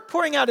 And I'm not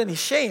pouring out any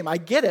shame, I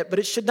get it, but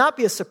it should not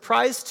be a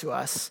surprise to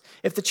us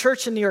if the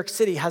church in New York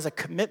City has a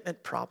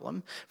commitment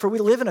problem, for we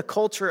live in a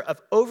culture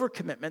of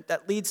overcommitment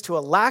that leads to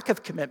a lack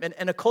of commitment,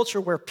 and a culture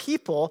where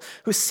people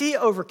who see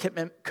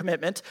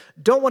overcommitment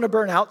don't want to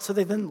burn out, so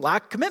they then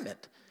lack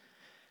commitment.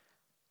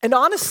 And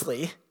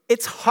honestly,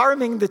 it's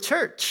harming the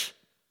church.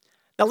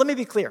 Now let me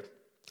be clear.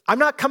 I'm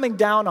not coming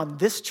down on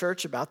this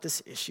church about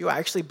this issue. I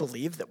actually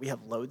believe that we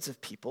have loads of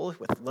people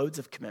with loads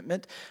of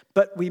commitment,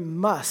 but we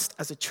must,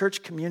 as a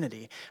church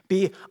community,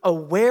 be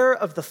aware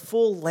of the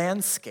full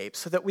landscape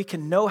so that we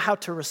can know how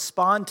to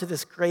respond to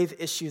this grave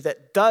issue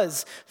that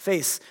does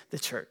face the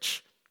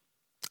church.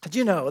 Did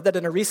you know that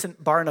in a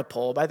recent Barna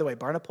poll, by the way,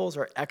 Barna polls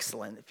are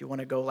excellent if you want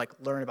to go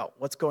learn about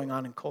what's going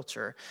on in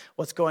culture,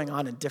 what's going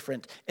on in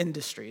different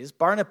industries.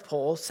 Barna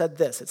poll said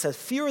this. It says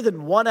fewer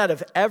than 1 out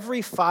of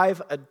every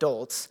 5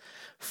 adults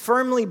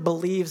firmly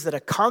believes that a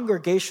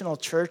congregational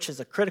church is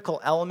a critical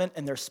element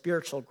in their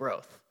spiritual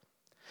growth.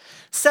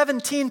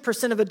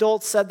 17% of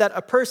adults said that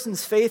a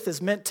person's faith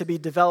is meant to be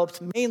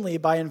developed mainly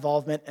by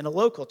involvement in a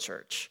local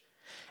church.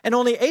 And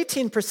only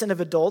 18% of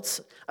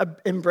adults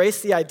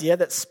embrace the idea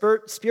that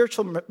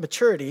spiritual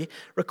maturity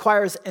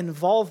requires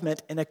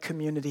involvement in a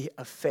community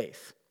of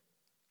faith.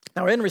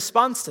 Now, in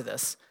response to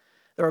this,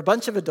 there are a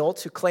bunch of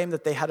adults who claim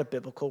that they had a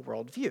biblical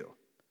worldview.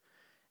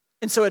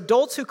 And so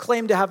adults who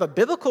claim to have a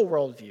biblical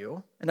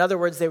worldview, in other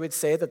words, they would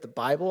say that the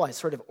Bible, I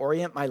sort of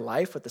orient my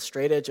life with the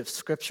straight edge of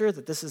Scripture,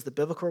 that this is the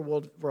biblical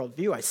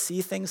worldview, I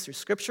see things through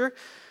Scripture.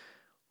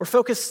 were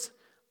focused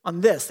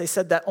on this. They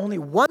said that only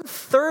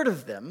 1/3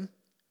 of them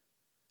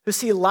who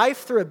see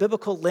life through a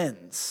biblical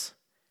lens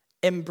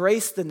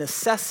embrace the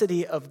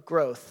necessity of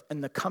growth in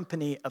the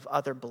company of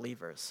other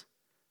believers.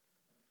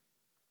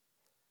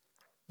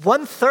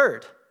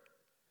 1/3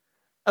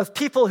 of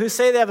people who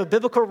say they have a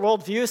biblical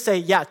worldview say,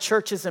 yeah,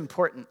 church is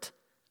important.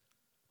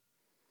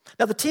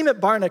 Now, the team at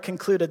Barna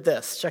concluded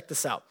this. Check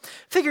this out.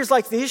 Figures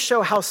like these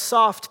show how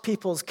soft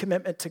people's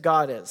commitment to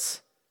God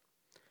is.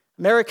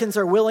 Americans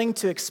are willing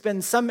to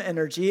expend some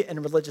energy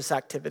in religious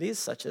activities,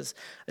 such as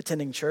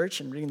attending church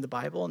and reading the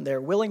Bible, and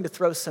they're willing to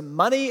throw some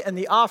money in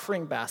the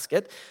offering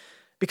basket.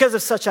 Because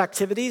of such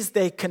activities,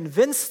 they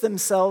convince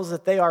themselves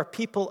that they are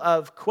people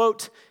of,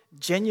 quote,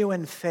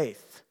 genuine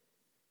faith.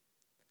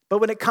 But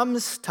when it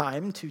comes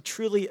time to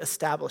truly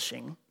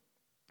establishing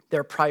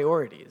their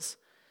priorities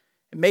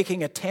and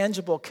making a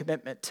tangible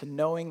commitment to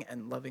knowing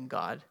and loving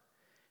God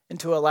and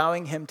to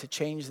allowing Him to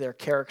change their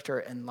character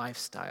and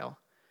lifestyle,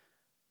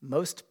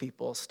 most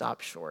people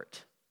stop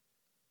short.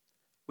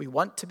 We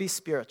want to be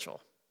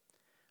spiritual.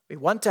 We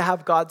want to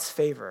have God's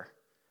favor,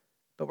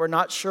 but we're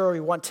not sure we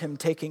want Him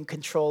taking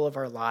control of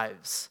our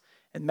lives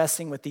and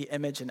messing with the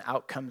image and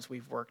outcomes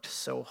we've worked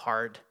so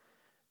hard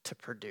to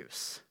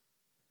produce.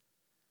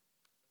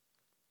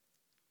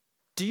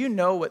 Do you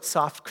know what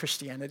soft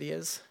Christianity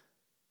is?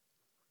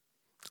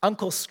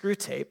 Uncle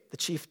Screwtape, the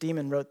chief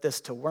demon, wrote this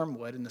to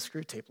Wormwood in the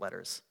Screwtape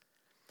letters.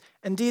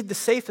 Indeed, the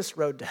safest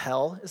road to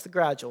hell is the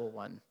gradual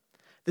one,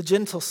 the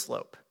gentle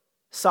slope,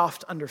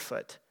 soft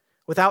underfoot,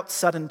 without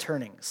sudden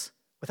turnings,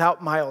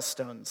 without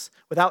milestones,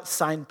 without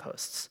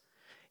signposts.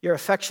 Your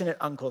affectionate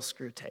Uncle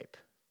Screwtape.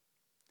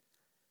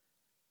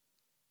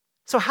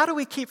 So how do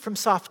we keep from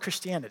soft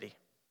Christianity?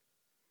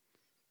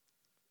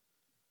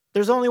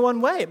 There's only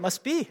one way. It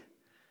must be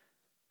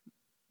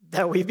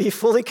that we be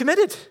fully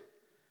committed.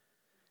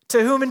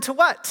 To whom and to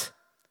what?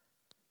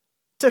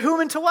 To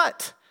whom and to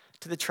what?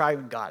 To the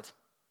triune God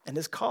and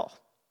His call.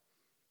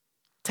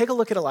 Take a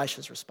look at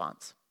Elisha's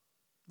response.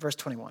 Verse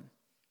 21.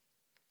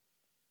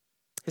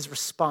 His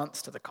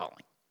response to the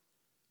calling.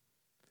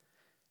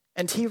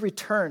 And he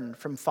returned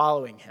from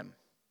following him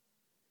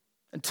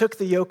and took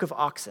the yoke of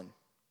oxen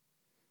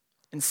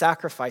and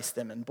sacrificed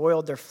them and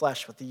boiled their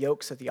flesh with the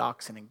yokes of the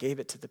oxen and gave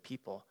it to the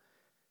people.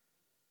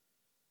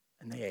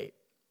 And they ate.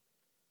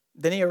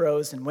 Then he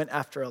arose and went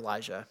after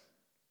Elijah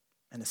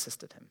and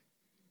assisted him.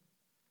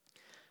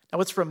 Now,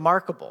 what's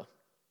remarkable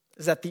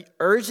is that the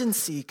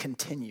urgency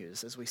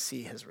continues as we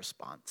see his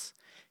response.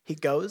 He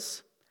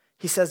goes,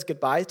 he says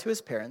goodbye to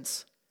his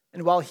parents,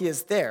 and while he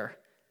is there,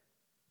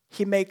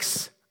 he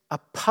makes a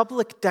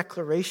public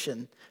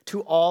declaration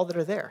to all that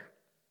are there.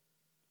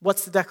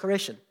 What's the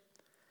declaration?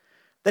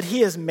 That he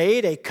has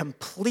made a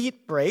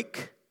complete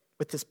break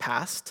with his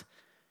past,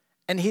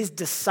 and he's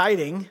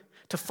deciding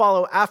to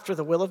follow after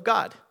the will of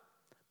God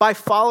by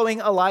following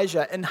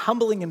Elijah and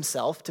humbling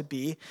himself to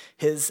be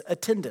his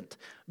attendant,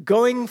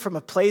 going from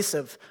a place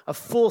of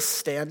full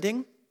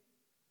standing,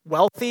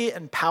 wealthy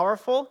and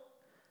powerful,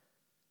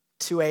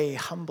 to a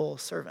humble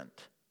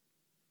servant.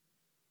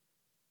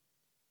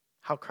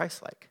 How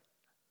Christ-like.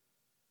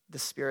 The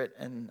Spirit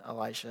in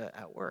Elisha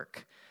at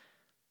work.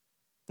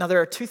 Now,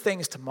 there are two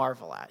things to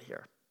marvel at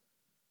here.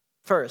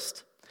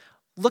 First,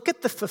 look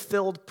at the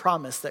fulfilled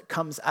promise that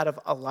comes out of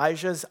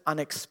Elijah's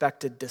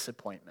unexpected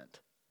disappointment.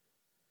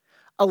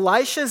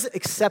 Elisha's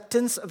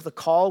acceptance of the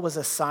call was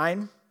a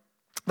sign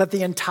that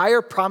the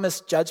entire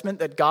promised judgment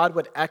that God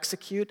would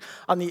execute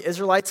on the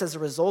Israelites as a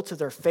result of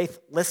their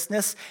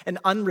faithlessness and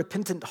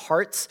unrepentant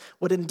hearts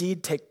would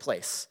indeed take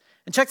place.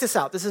 And check this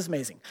out, this is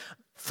amazing.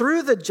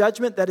 Through the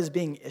judgment that is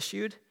being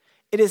issued,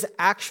 it is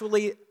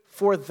actually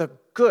for the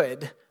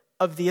good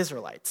of the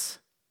Israelites.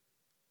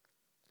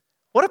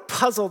 What a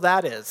puzzle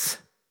that is.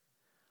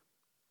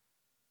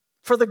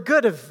 For the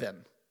good of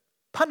them.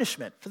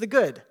 Punishment for the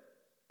good.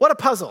 What a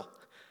puzzle.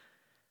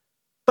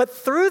 But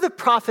through the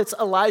prophets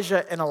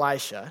Elijah and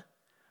Elisha,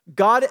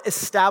 God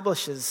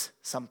establishes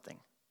something.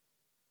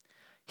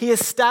 He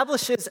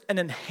establishes an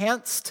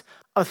enhanced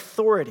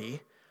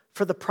authority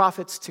for the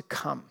prophets to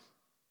come,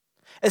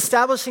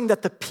 establishing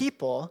that the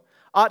people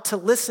ought to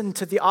listen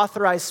to the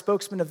authorized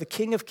spokesman of the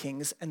King of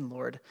Kings and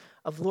Lord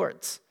of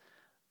Lords,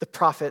 the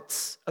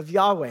prophets of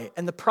Yahweh.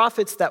 And the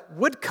prophets that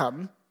would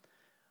come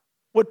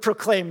would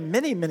proclaim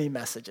many, many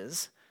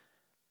messages,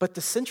 but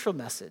the central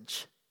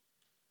message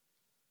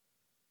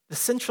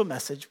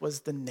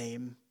was the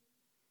name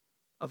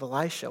of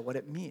Elisha, what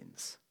it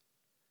means.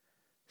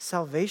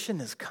 Salvation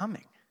is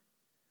coming.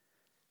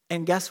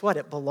 And guess what?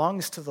 It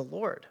belongs to the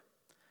Lord.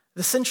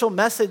 The central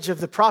message of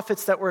the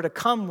prophets that were to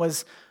come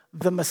was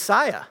the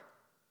Messiah.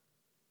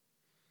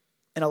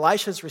 And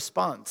Elisha's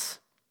response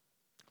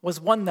was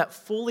one that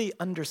fully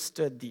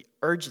understood the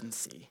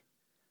urgency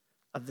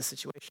of the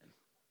situation.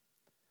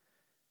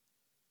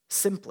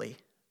 Simply,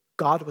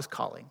 God was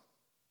calling,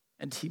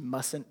 and he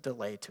mustn't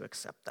delay to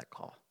accept that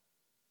call.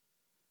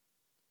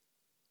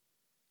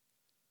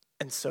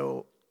 And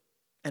so,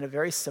 in a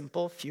very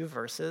simple few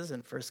verses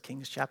in 1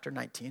 Kings chapter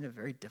 19, a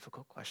very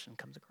difficult question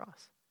comes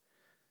across.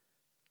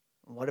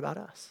 What about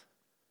us?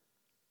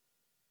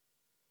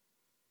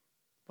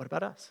 What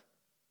about us?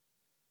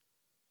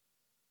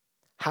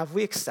 Have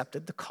we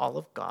accepted the call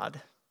of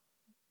God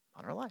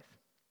on our life?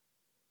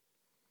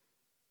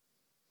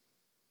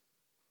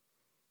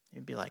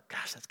 You'd be like,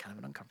 gosh, that's kind of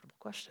an uncomfortable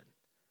question.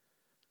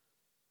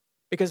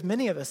 Because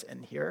many of us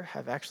in here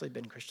have actually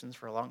been Christians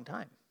for a long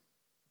time.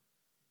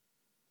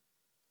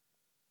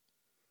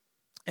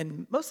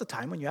 And most of the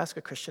time when you ask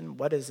a Christian,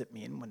 what does it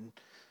mean when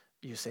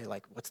you say,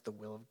 like, what's the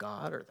will of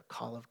God or the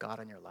call of God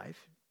on your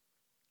life?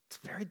 It's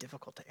very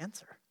difficult to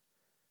answer.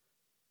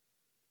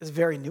 It's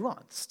very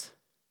nuanced,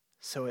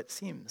 so it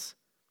seems.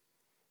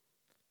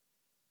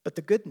 But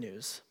the good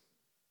news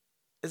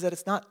is that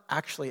it's not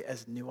actually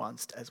as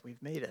nuanced as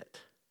we've made it.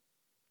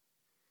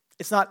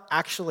 It's not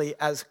actually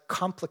as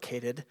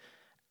complicated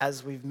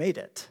as we've made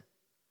it.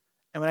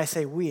 And when I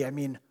say we, I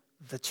mean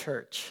the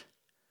church.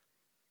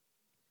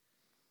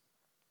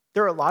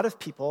 There are a lot of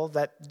people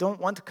that don't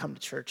want to come to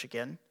church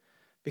again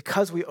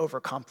because we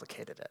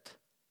overcomplicated it.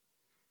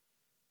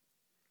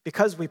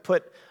 Because we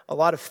put a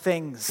lot of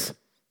things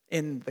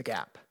in the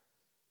gap.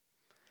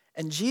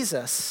 And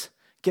Jesus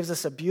gives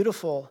us a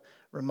beautiful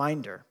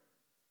reminder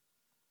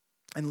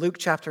in Luke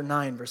chapter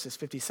 9, verses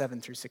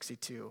 57 through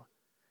 62,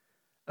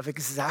 of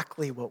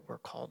exactly what we're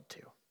called to.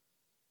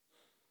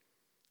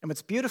 And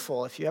what's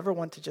beautiful, if you ever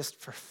want to just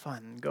for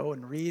fun, go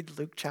and read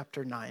Luke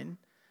chapter 9,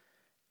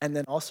 and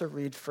then also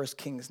read 1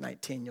 Kings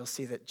 19, you'll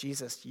see that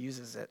Jesus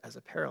uses it as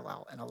a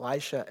parallel. And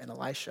Elisha and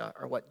Elisha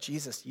are what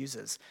Jesus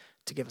uses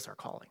to give us our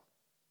calling.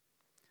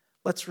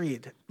 Let's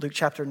read Luke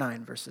chapter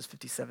 9, verses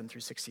 57 through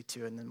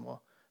 62, and then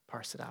we'll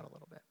parse it out a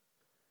little bit.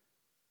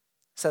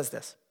 It says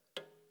this: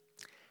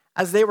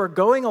 As they were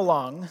going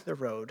along the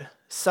road,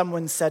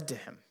 someone said to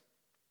him,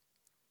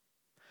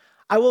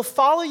 I will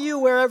follow you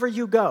wherever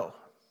you go.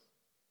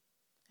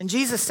 And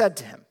Jesus said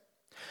to him,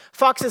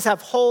 Foxes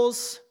have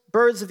holes,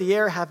 birds of the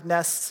air have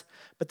nests,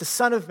 but the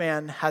Son of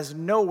Man has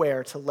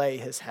nowhere to lay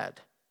his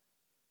head.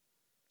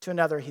 To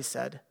another he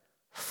said,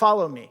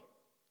 Follow me.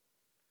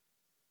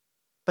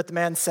 But the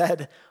man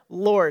said,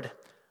 Lord,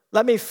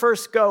 let me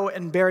first go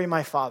and bury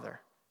my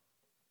father.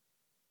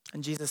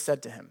 And Jesus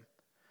said to him,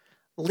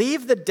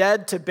 Leave the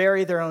dead to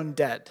bury their own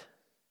dead.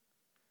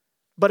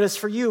 But as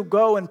for you,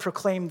 go and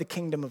proclaim the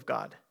kingdom of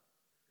God.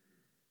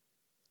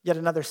 Yet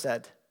another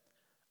said,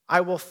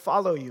 I will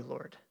follow you,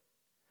 Lord.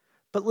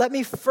 But let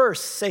me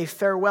first say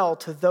farewell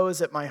to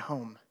those at my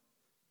home.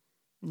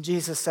 And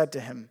Jesus said to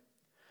him,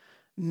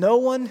 No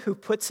one who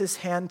puts his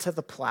hand to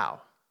the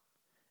plow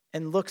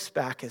and looks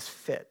back is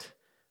fit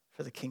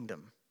for the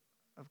kingdom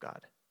of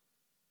God.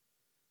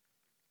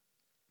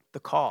 The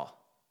call,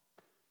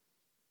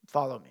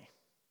 follow me.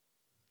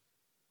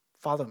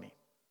 Follow me.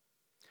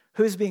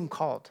 Who's being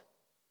called?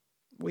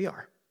 We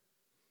are.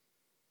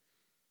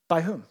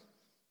 By whom?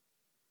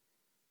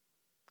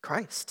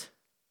 Christ.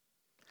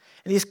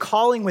 And he's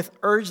calling with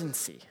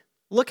urgency.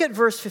 Look at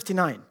verse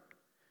 59.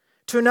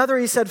 To another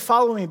he said,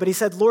 Follow me. But he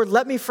said, Lord,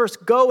 let me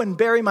first go and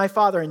bury my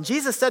father. And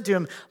Jesus said to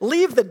him,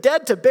 Leave the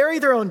dead to bury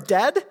their own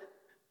dead?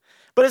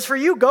 But as for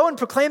you, go and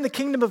proclaim the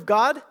kingdom of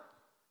God.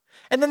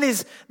 And then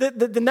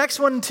the next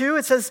one too,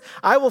 it says,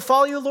 I will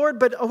follow you, Lord.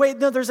 But oh wait,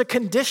 no, there's a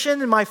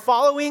condition in my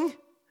following.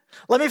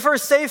 Let me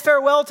first say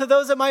farewell to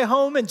those at my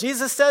home. And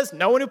Jesus says,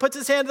 no one who puts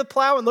his hand to the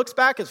plow and looks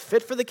back is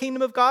fit for the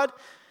kingdom of God.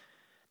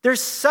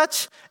 There's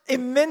such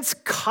immense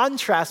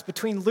contrast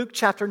between Luke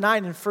chapter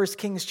 9 and 1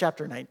 Kings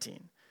chapter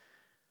 19.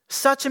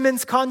 Such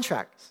immense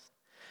contrast.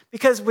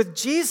 Because with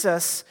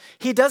Jesus,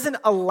 he doesn't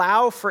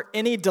allow for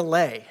any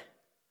delay.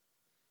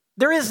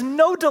 There is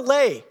no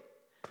delay.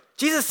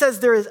 Jesus says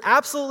there is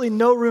absolutely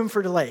no room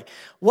for delay.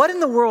 What in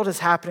the world is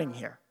happening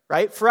here,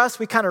 right? For us,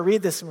 we kind of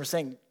read this and we're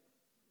saying,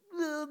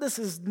 this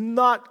is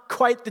not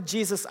quite the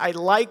Jesus I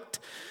liked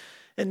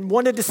and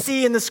wanted to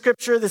see in the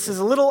scripture. This is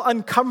a little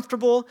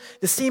uncomfortable.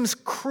 This seems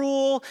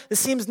cruel. This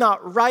seems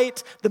not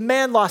right. The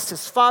man lost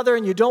his father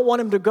and you don't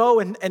want him to go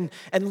and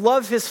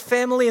love his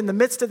family in the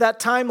midst of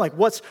that time. Like,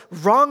 what's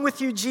wrong with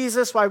you,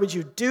 Jesus? Why would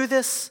you do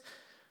this?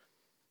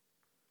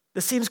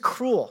 This seems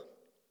cruel.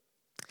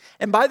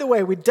 And by the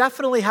way, we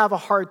definitely have a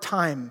hard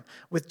time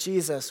with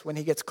Jesus when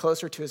he gets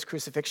closer to his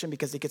crucifixion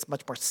because he gets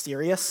much more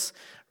serious,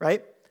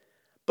 right?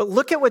 But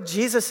look at what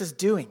Jesus is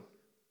doing.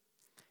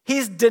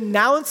 He's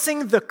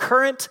denouncing the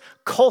current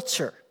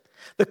culture,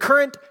 the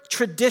current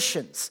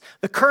traditions,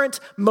 the current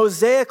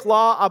Mosaic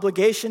law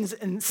obligations,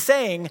 and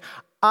saying,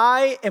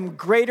 I am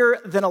greater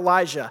than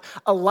Elijah.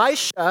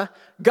 Elisha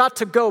got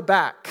to go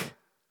back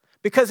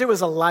because it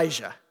was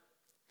Elijah.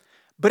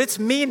 But it's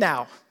me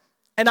now,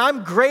 and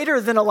I'm greater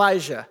than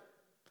Elijah.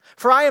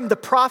 For I am the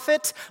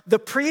prophet, the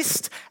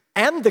priest,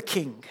 and the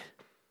king.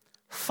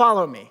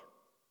 Follow me.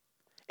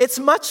 It's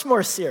much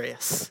more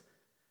serious.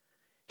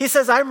 He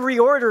says, I'm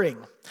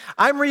reordering,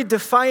 I'm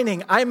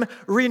redefining, I'm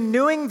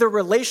renewing the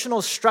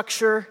relational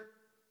structure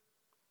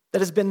that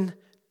has been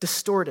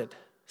distorted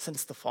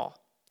since the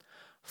fall.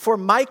 For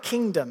my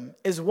kingdom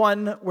is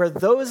one where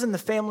those in the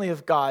family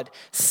of God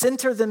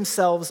center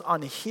themselves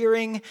on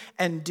hearing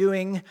and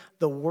doing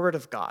the word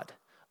of God,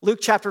 Luke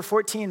chapter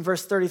 14,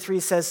 verse 33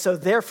 says, "So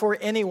therefore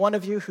any one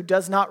of you who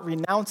does not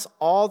renounce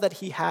all that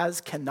he has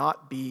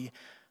cannot be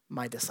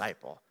my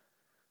disciple."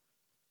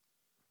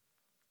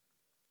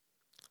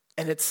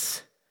 And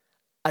it's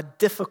a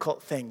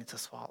difficult thing to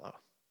swallow.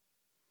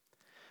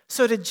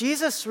 So did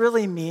Jesus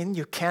really mean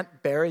you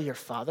can't bury your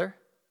father?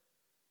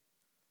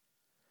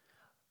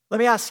 Let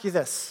me ask you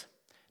this.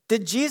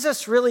 Did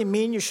Jesus really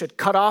mean you should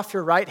cut off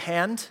your right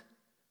hand?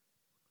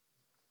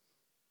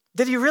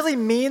 Did he really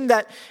mean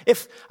that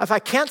if I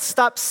can't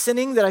stop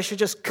sinning, that I should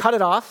just cut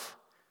it off?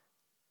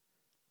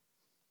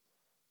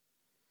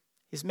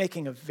 He's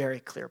making a very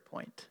clear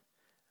point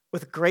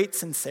with great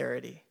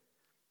sincerity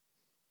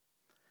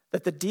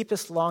that the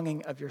deepest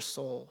longing of your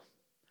soul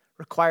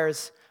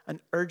requires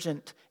an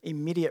urgent,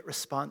 immediate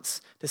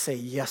response to say,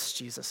 "Yes,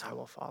 Jesus, I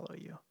will follow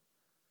you,"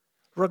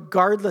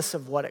 regardless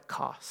of what it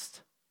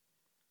cost.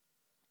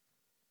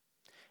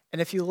 And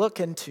if you look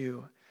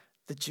into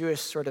the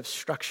Jewish sort of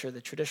structure,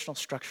 the traditional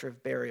structure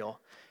of burial,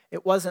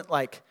 it wasn't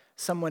like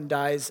someone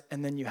dies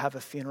and then you have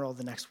a funeral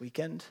the next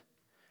weekend.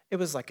 It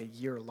was like a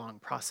year-long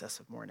process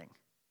of mourning.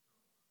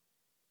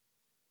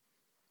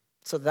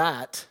 So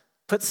that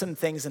puts some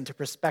things into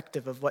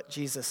perspective of what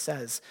Jesus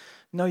says.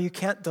 No, you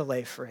can't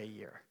delay for a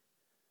year.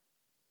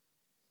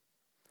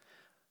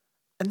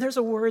 And there's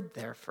a word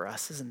there for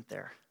us, isn't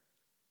there?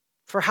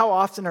 For how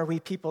often are we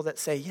people that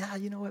say, "Yeah,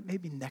 you know what,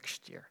 maybe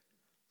next year.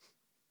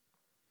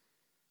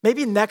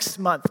 Maybe next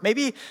month,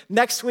 maybe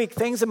next week,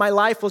 things in my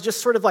life will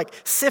just sort of like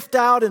sift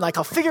out and like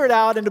I'll figure it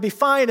out and it'll be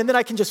fine and then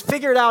I can just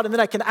figure it out and then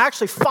I can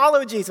actually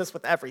follow Jesus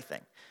with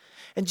everything."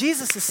 And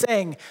Jesus is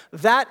saying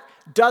that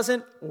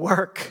doesn't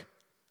work.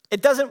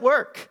 It doesn't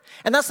work.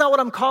 And that's not what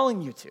I'm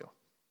calling you to.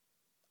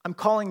 I'm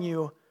calling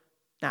you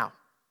now.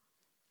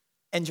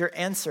 And your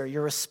answer,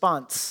 your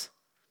response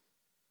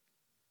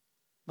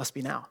must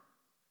be now.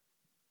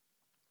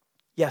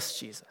 Yes,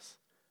 Jesus,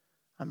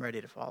 I'm ready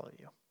to follow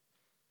you.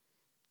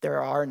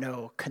 There are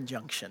no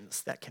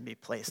conjunctions that can be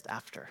placed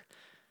after.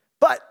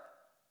 But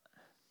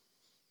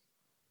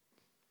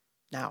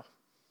now.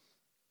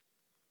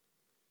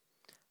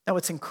 Now,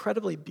 what's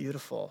incredibly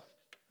beautiful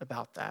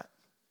about that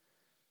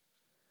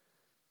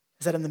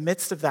is that in the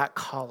midst of that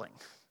calling,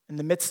 in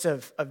the midst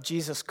of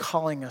Jesus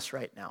calling us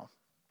right now,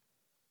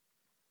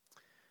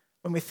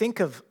 when we think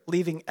of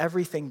leaving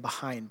everything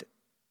behind,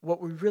 what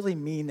we really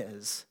mean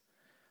is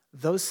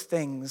those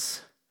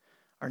things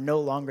are no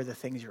longer the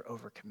things you're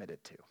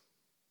overcommitted to.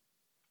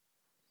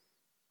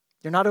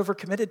 You're not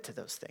overcommitted to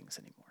those things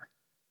anymore,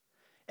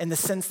 in the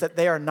sense that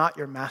they are not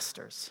your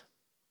masters.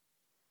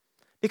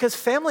 Because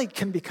family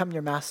can become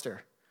your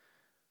master.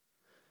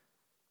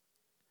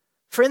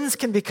 Friends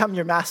can become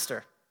your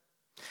master.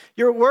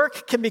 Your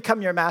work can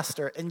become your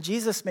master. And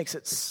Jesus makes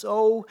it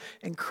so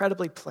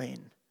incredibly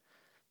plain.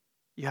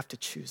 You have to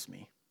choose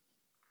me.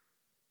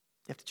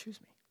 You have to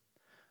choose me.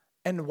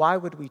 And why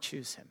would we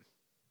choose him?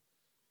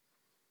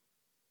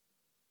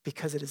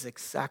 Because it is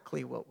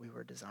exactly what we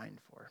were designed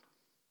for.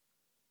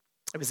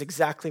 It was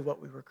exactly what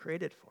we were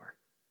created for.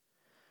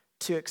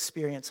 To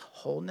experience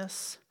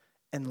wholeness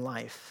and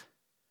life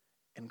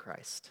in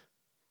Christ.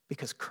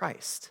 Because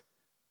Christ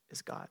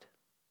is God.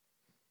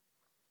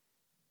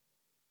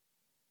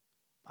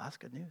 Well, that's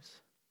good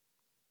news.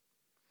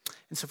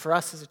 And so for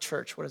us as a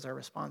church, what is our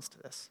response to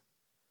this?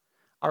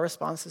 Our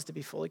response is to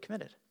be fully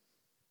committed.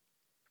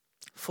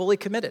 Fully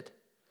committed.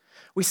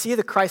 We see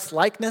the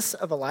Christ-likeness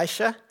of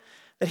Elisha,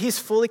 that he's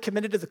fully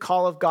committed to the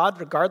call of God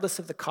regardless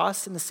of the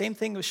cost. And the same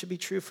thing should be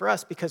true for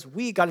us because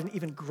we got an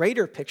even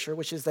greater picture,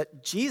 which is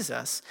that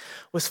Jesus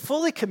was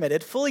fully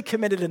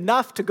committed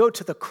enough to go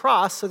to the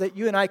cross so that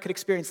you and I could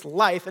experience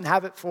life and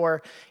have it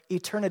for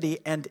eternity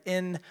and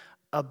in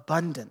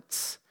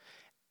abundance.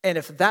 And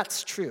if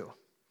that's true,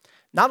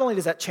 not only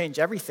does that change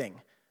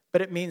everything,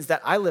 but it means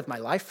that I live my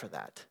life for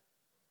that.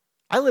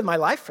 I live my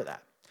life for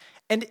that.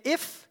 And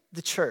if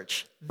the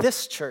church,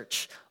 this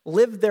church,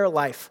 lived their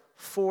life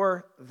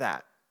for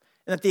that,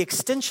 and that the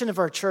extension of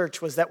our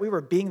church was that we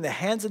were being the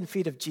hands and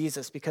feet of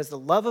Jesus because the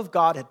love of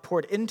God had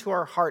poured into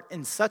our heart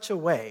in such a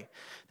way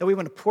that we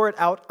want to pour it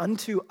out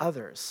unto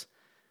others,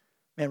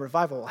 man,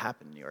 revival will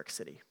happen in New York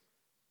City.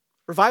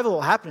 Revival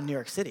will happen in New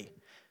York City.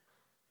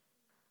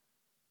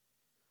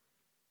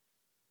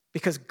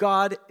 Because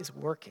God is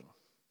working,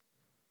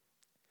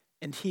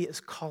 and he is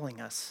calling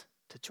us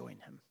to join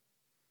him.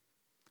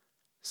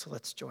 So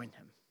let's join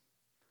him.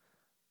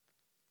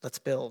 Let's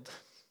build.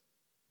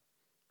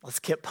 Let's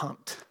get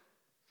pumped.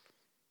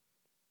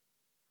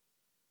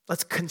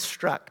 Let's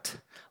construct.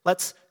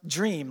 Let's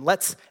dream.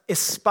 Let's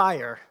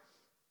aspire.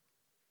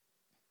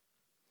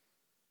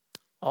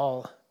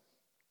 All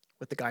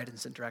with the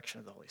guidance and direction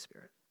of the Holy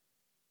Spirit.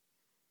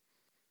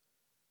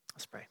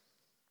 Let's pray.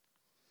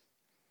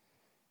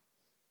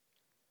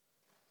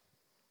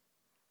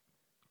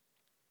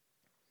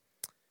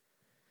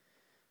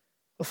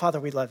 Well, Father,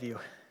 we love you.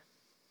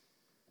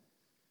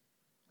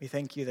 We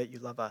thank you that you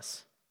love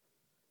us.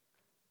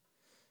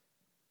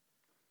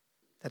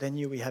 That in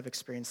you we have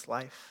experienced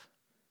life.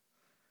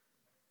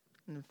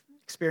 And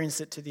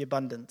experienced it to the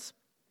abundance.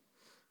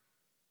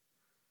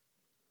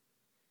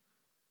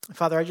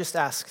 Father, I just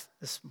ask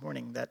this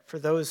morning that for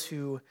those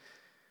who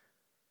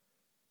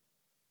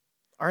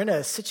are in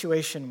a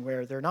situation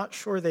where they're not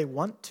sure they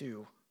want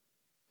to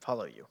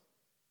follow you,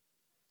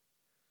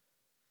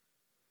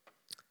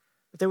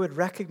 that they would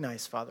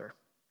recognize, Father,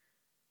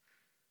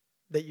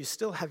 that you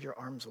still have your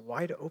arms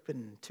wide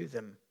open to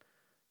them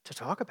to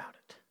talk about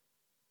it,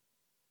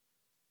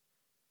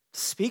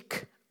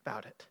 speak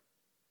about it,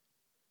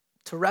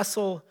 to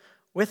wrestle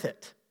with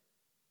it.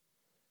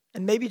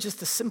 And maybe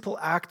just a simple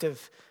act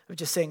of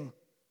just saying,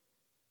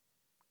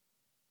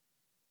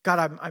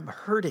 God, I'm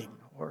hurting,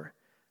 or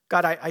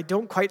God, I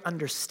don't quite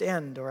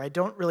understand, or I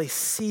don't really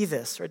see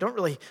this, or I don't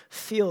really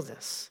feel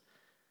this.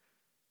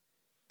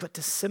 But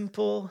to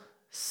simple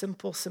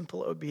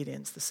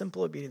obedience, the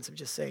simple obedience of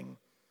just saying,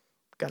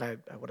 God, I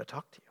want to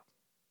talk to you.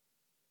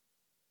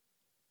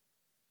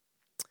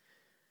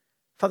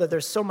 Father,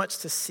 there's so much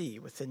to see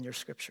within your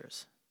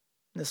scriptures.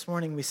 This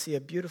morning we see a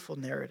beautiful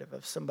narrative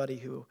of somebody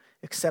who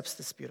accepts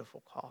this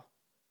beautiful call.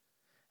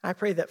 And I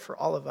pray that for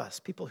all of us,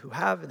 people who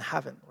have and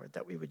haven't, Lord,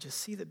 that we would just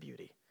see the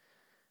beauty.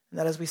 And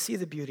that as we see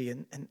the beauty,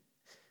 and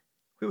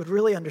we would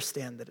really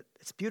understand that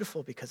it's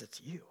beautiful because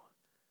it's you.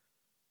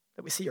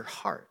 That we see your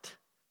heart,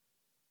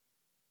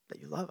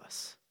 that you love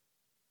us,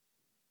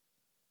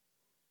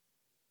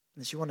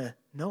 and that you want to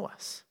know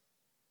us,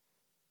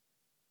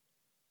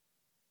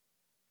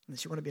 and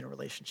that you want to be in a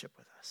relationship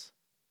with us.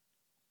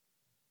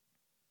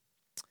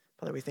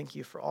 Father, we thank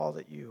you for all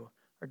that you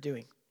are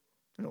doing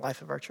in the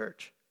life of our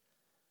church.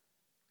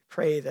 We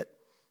pray that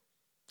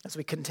as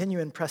we continue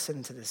and press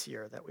into this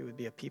year, that we would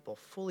be a people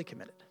fully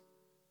committed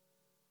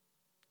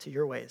to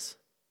your ways,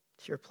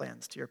 to your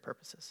plans, to your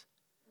purposes,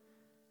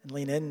 and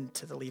lean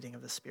into the leading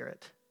of the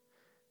Spirit,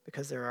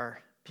 because there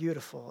are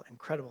beautiful,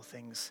 incredible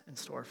things in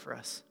store for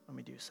us when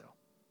we do so.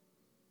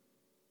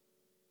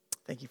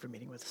 Thank you for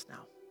meeting with us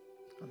now.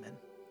 Amen.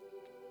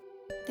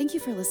 Thank you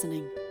for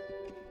listening.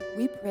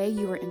 We pray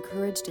you are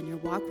encouraged in your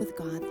walk with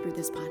God through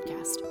this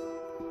podcast.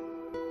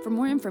 For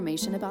more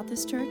information about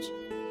this church,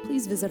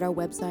 please visit our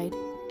website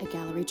at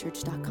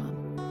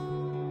gallerychurch.com.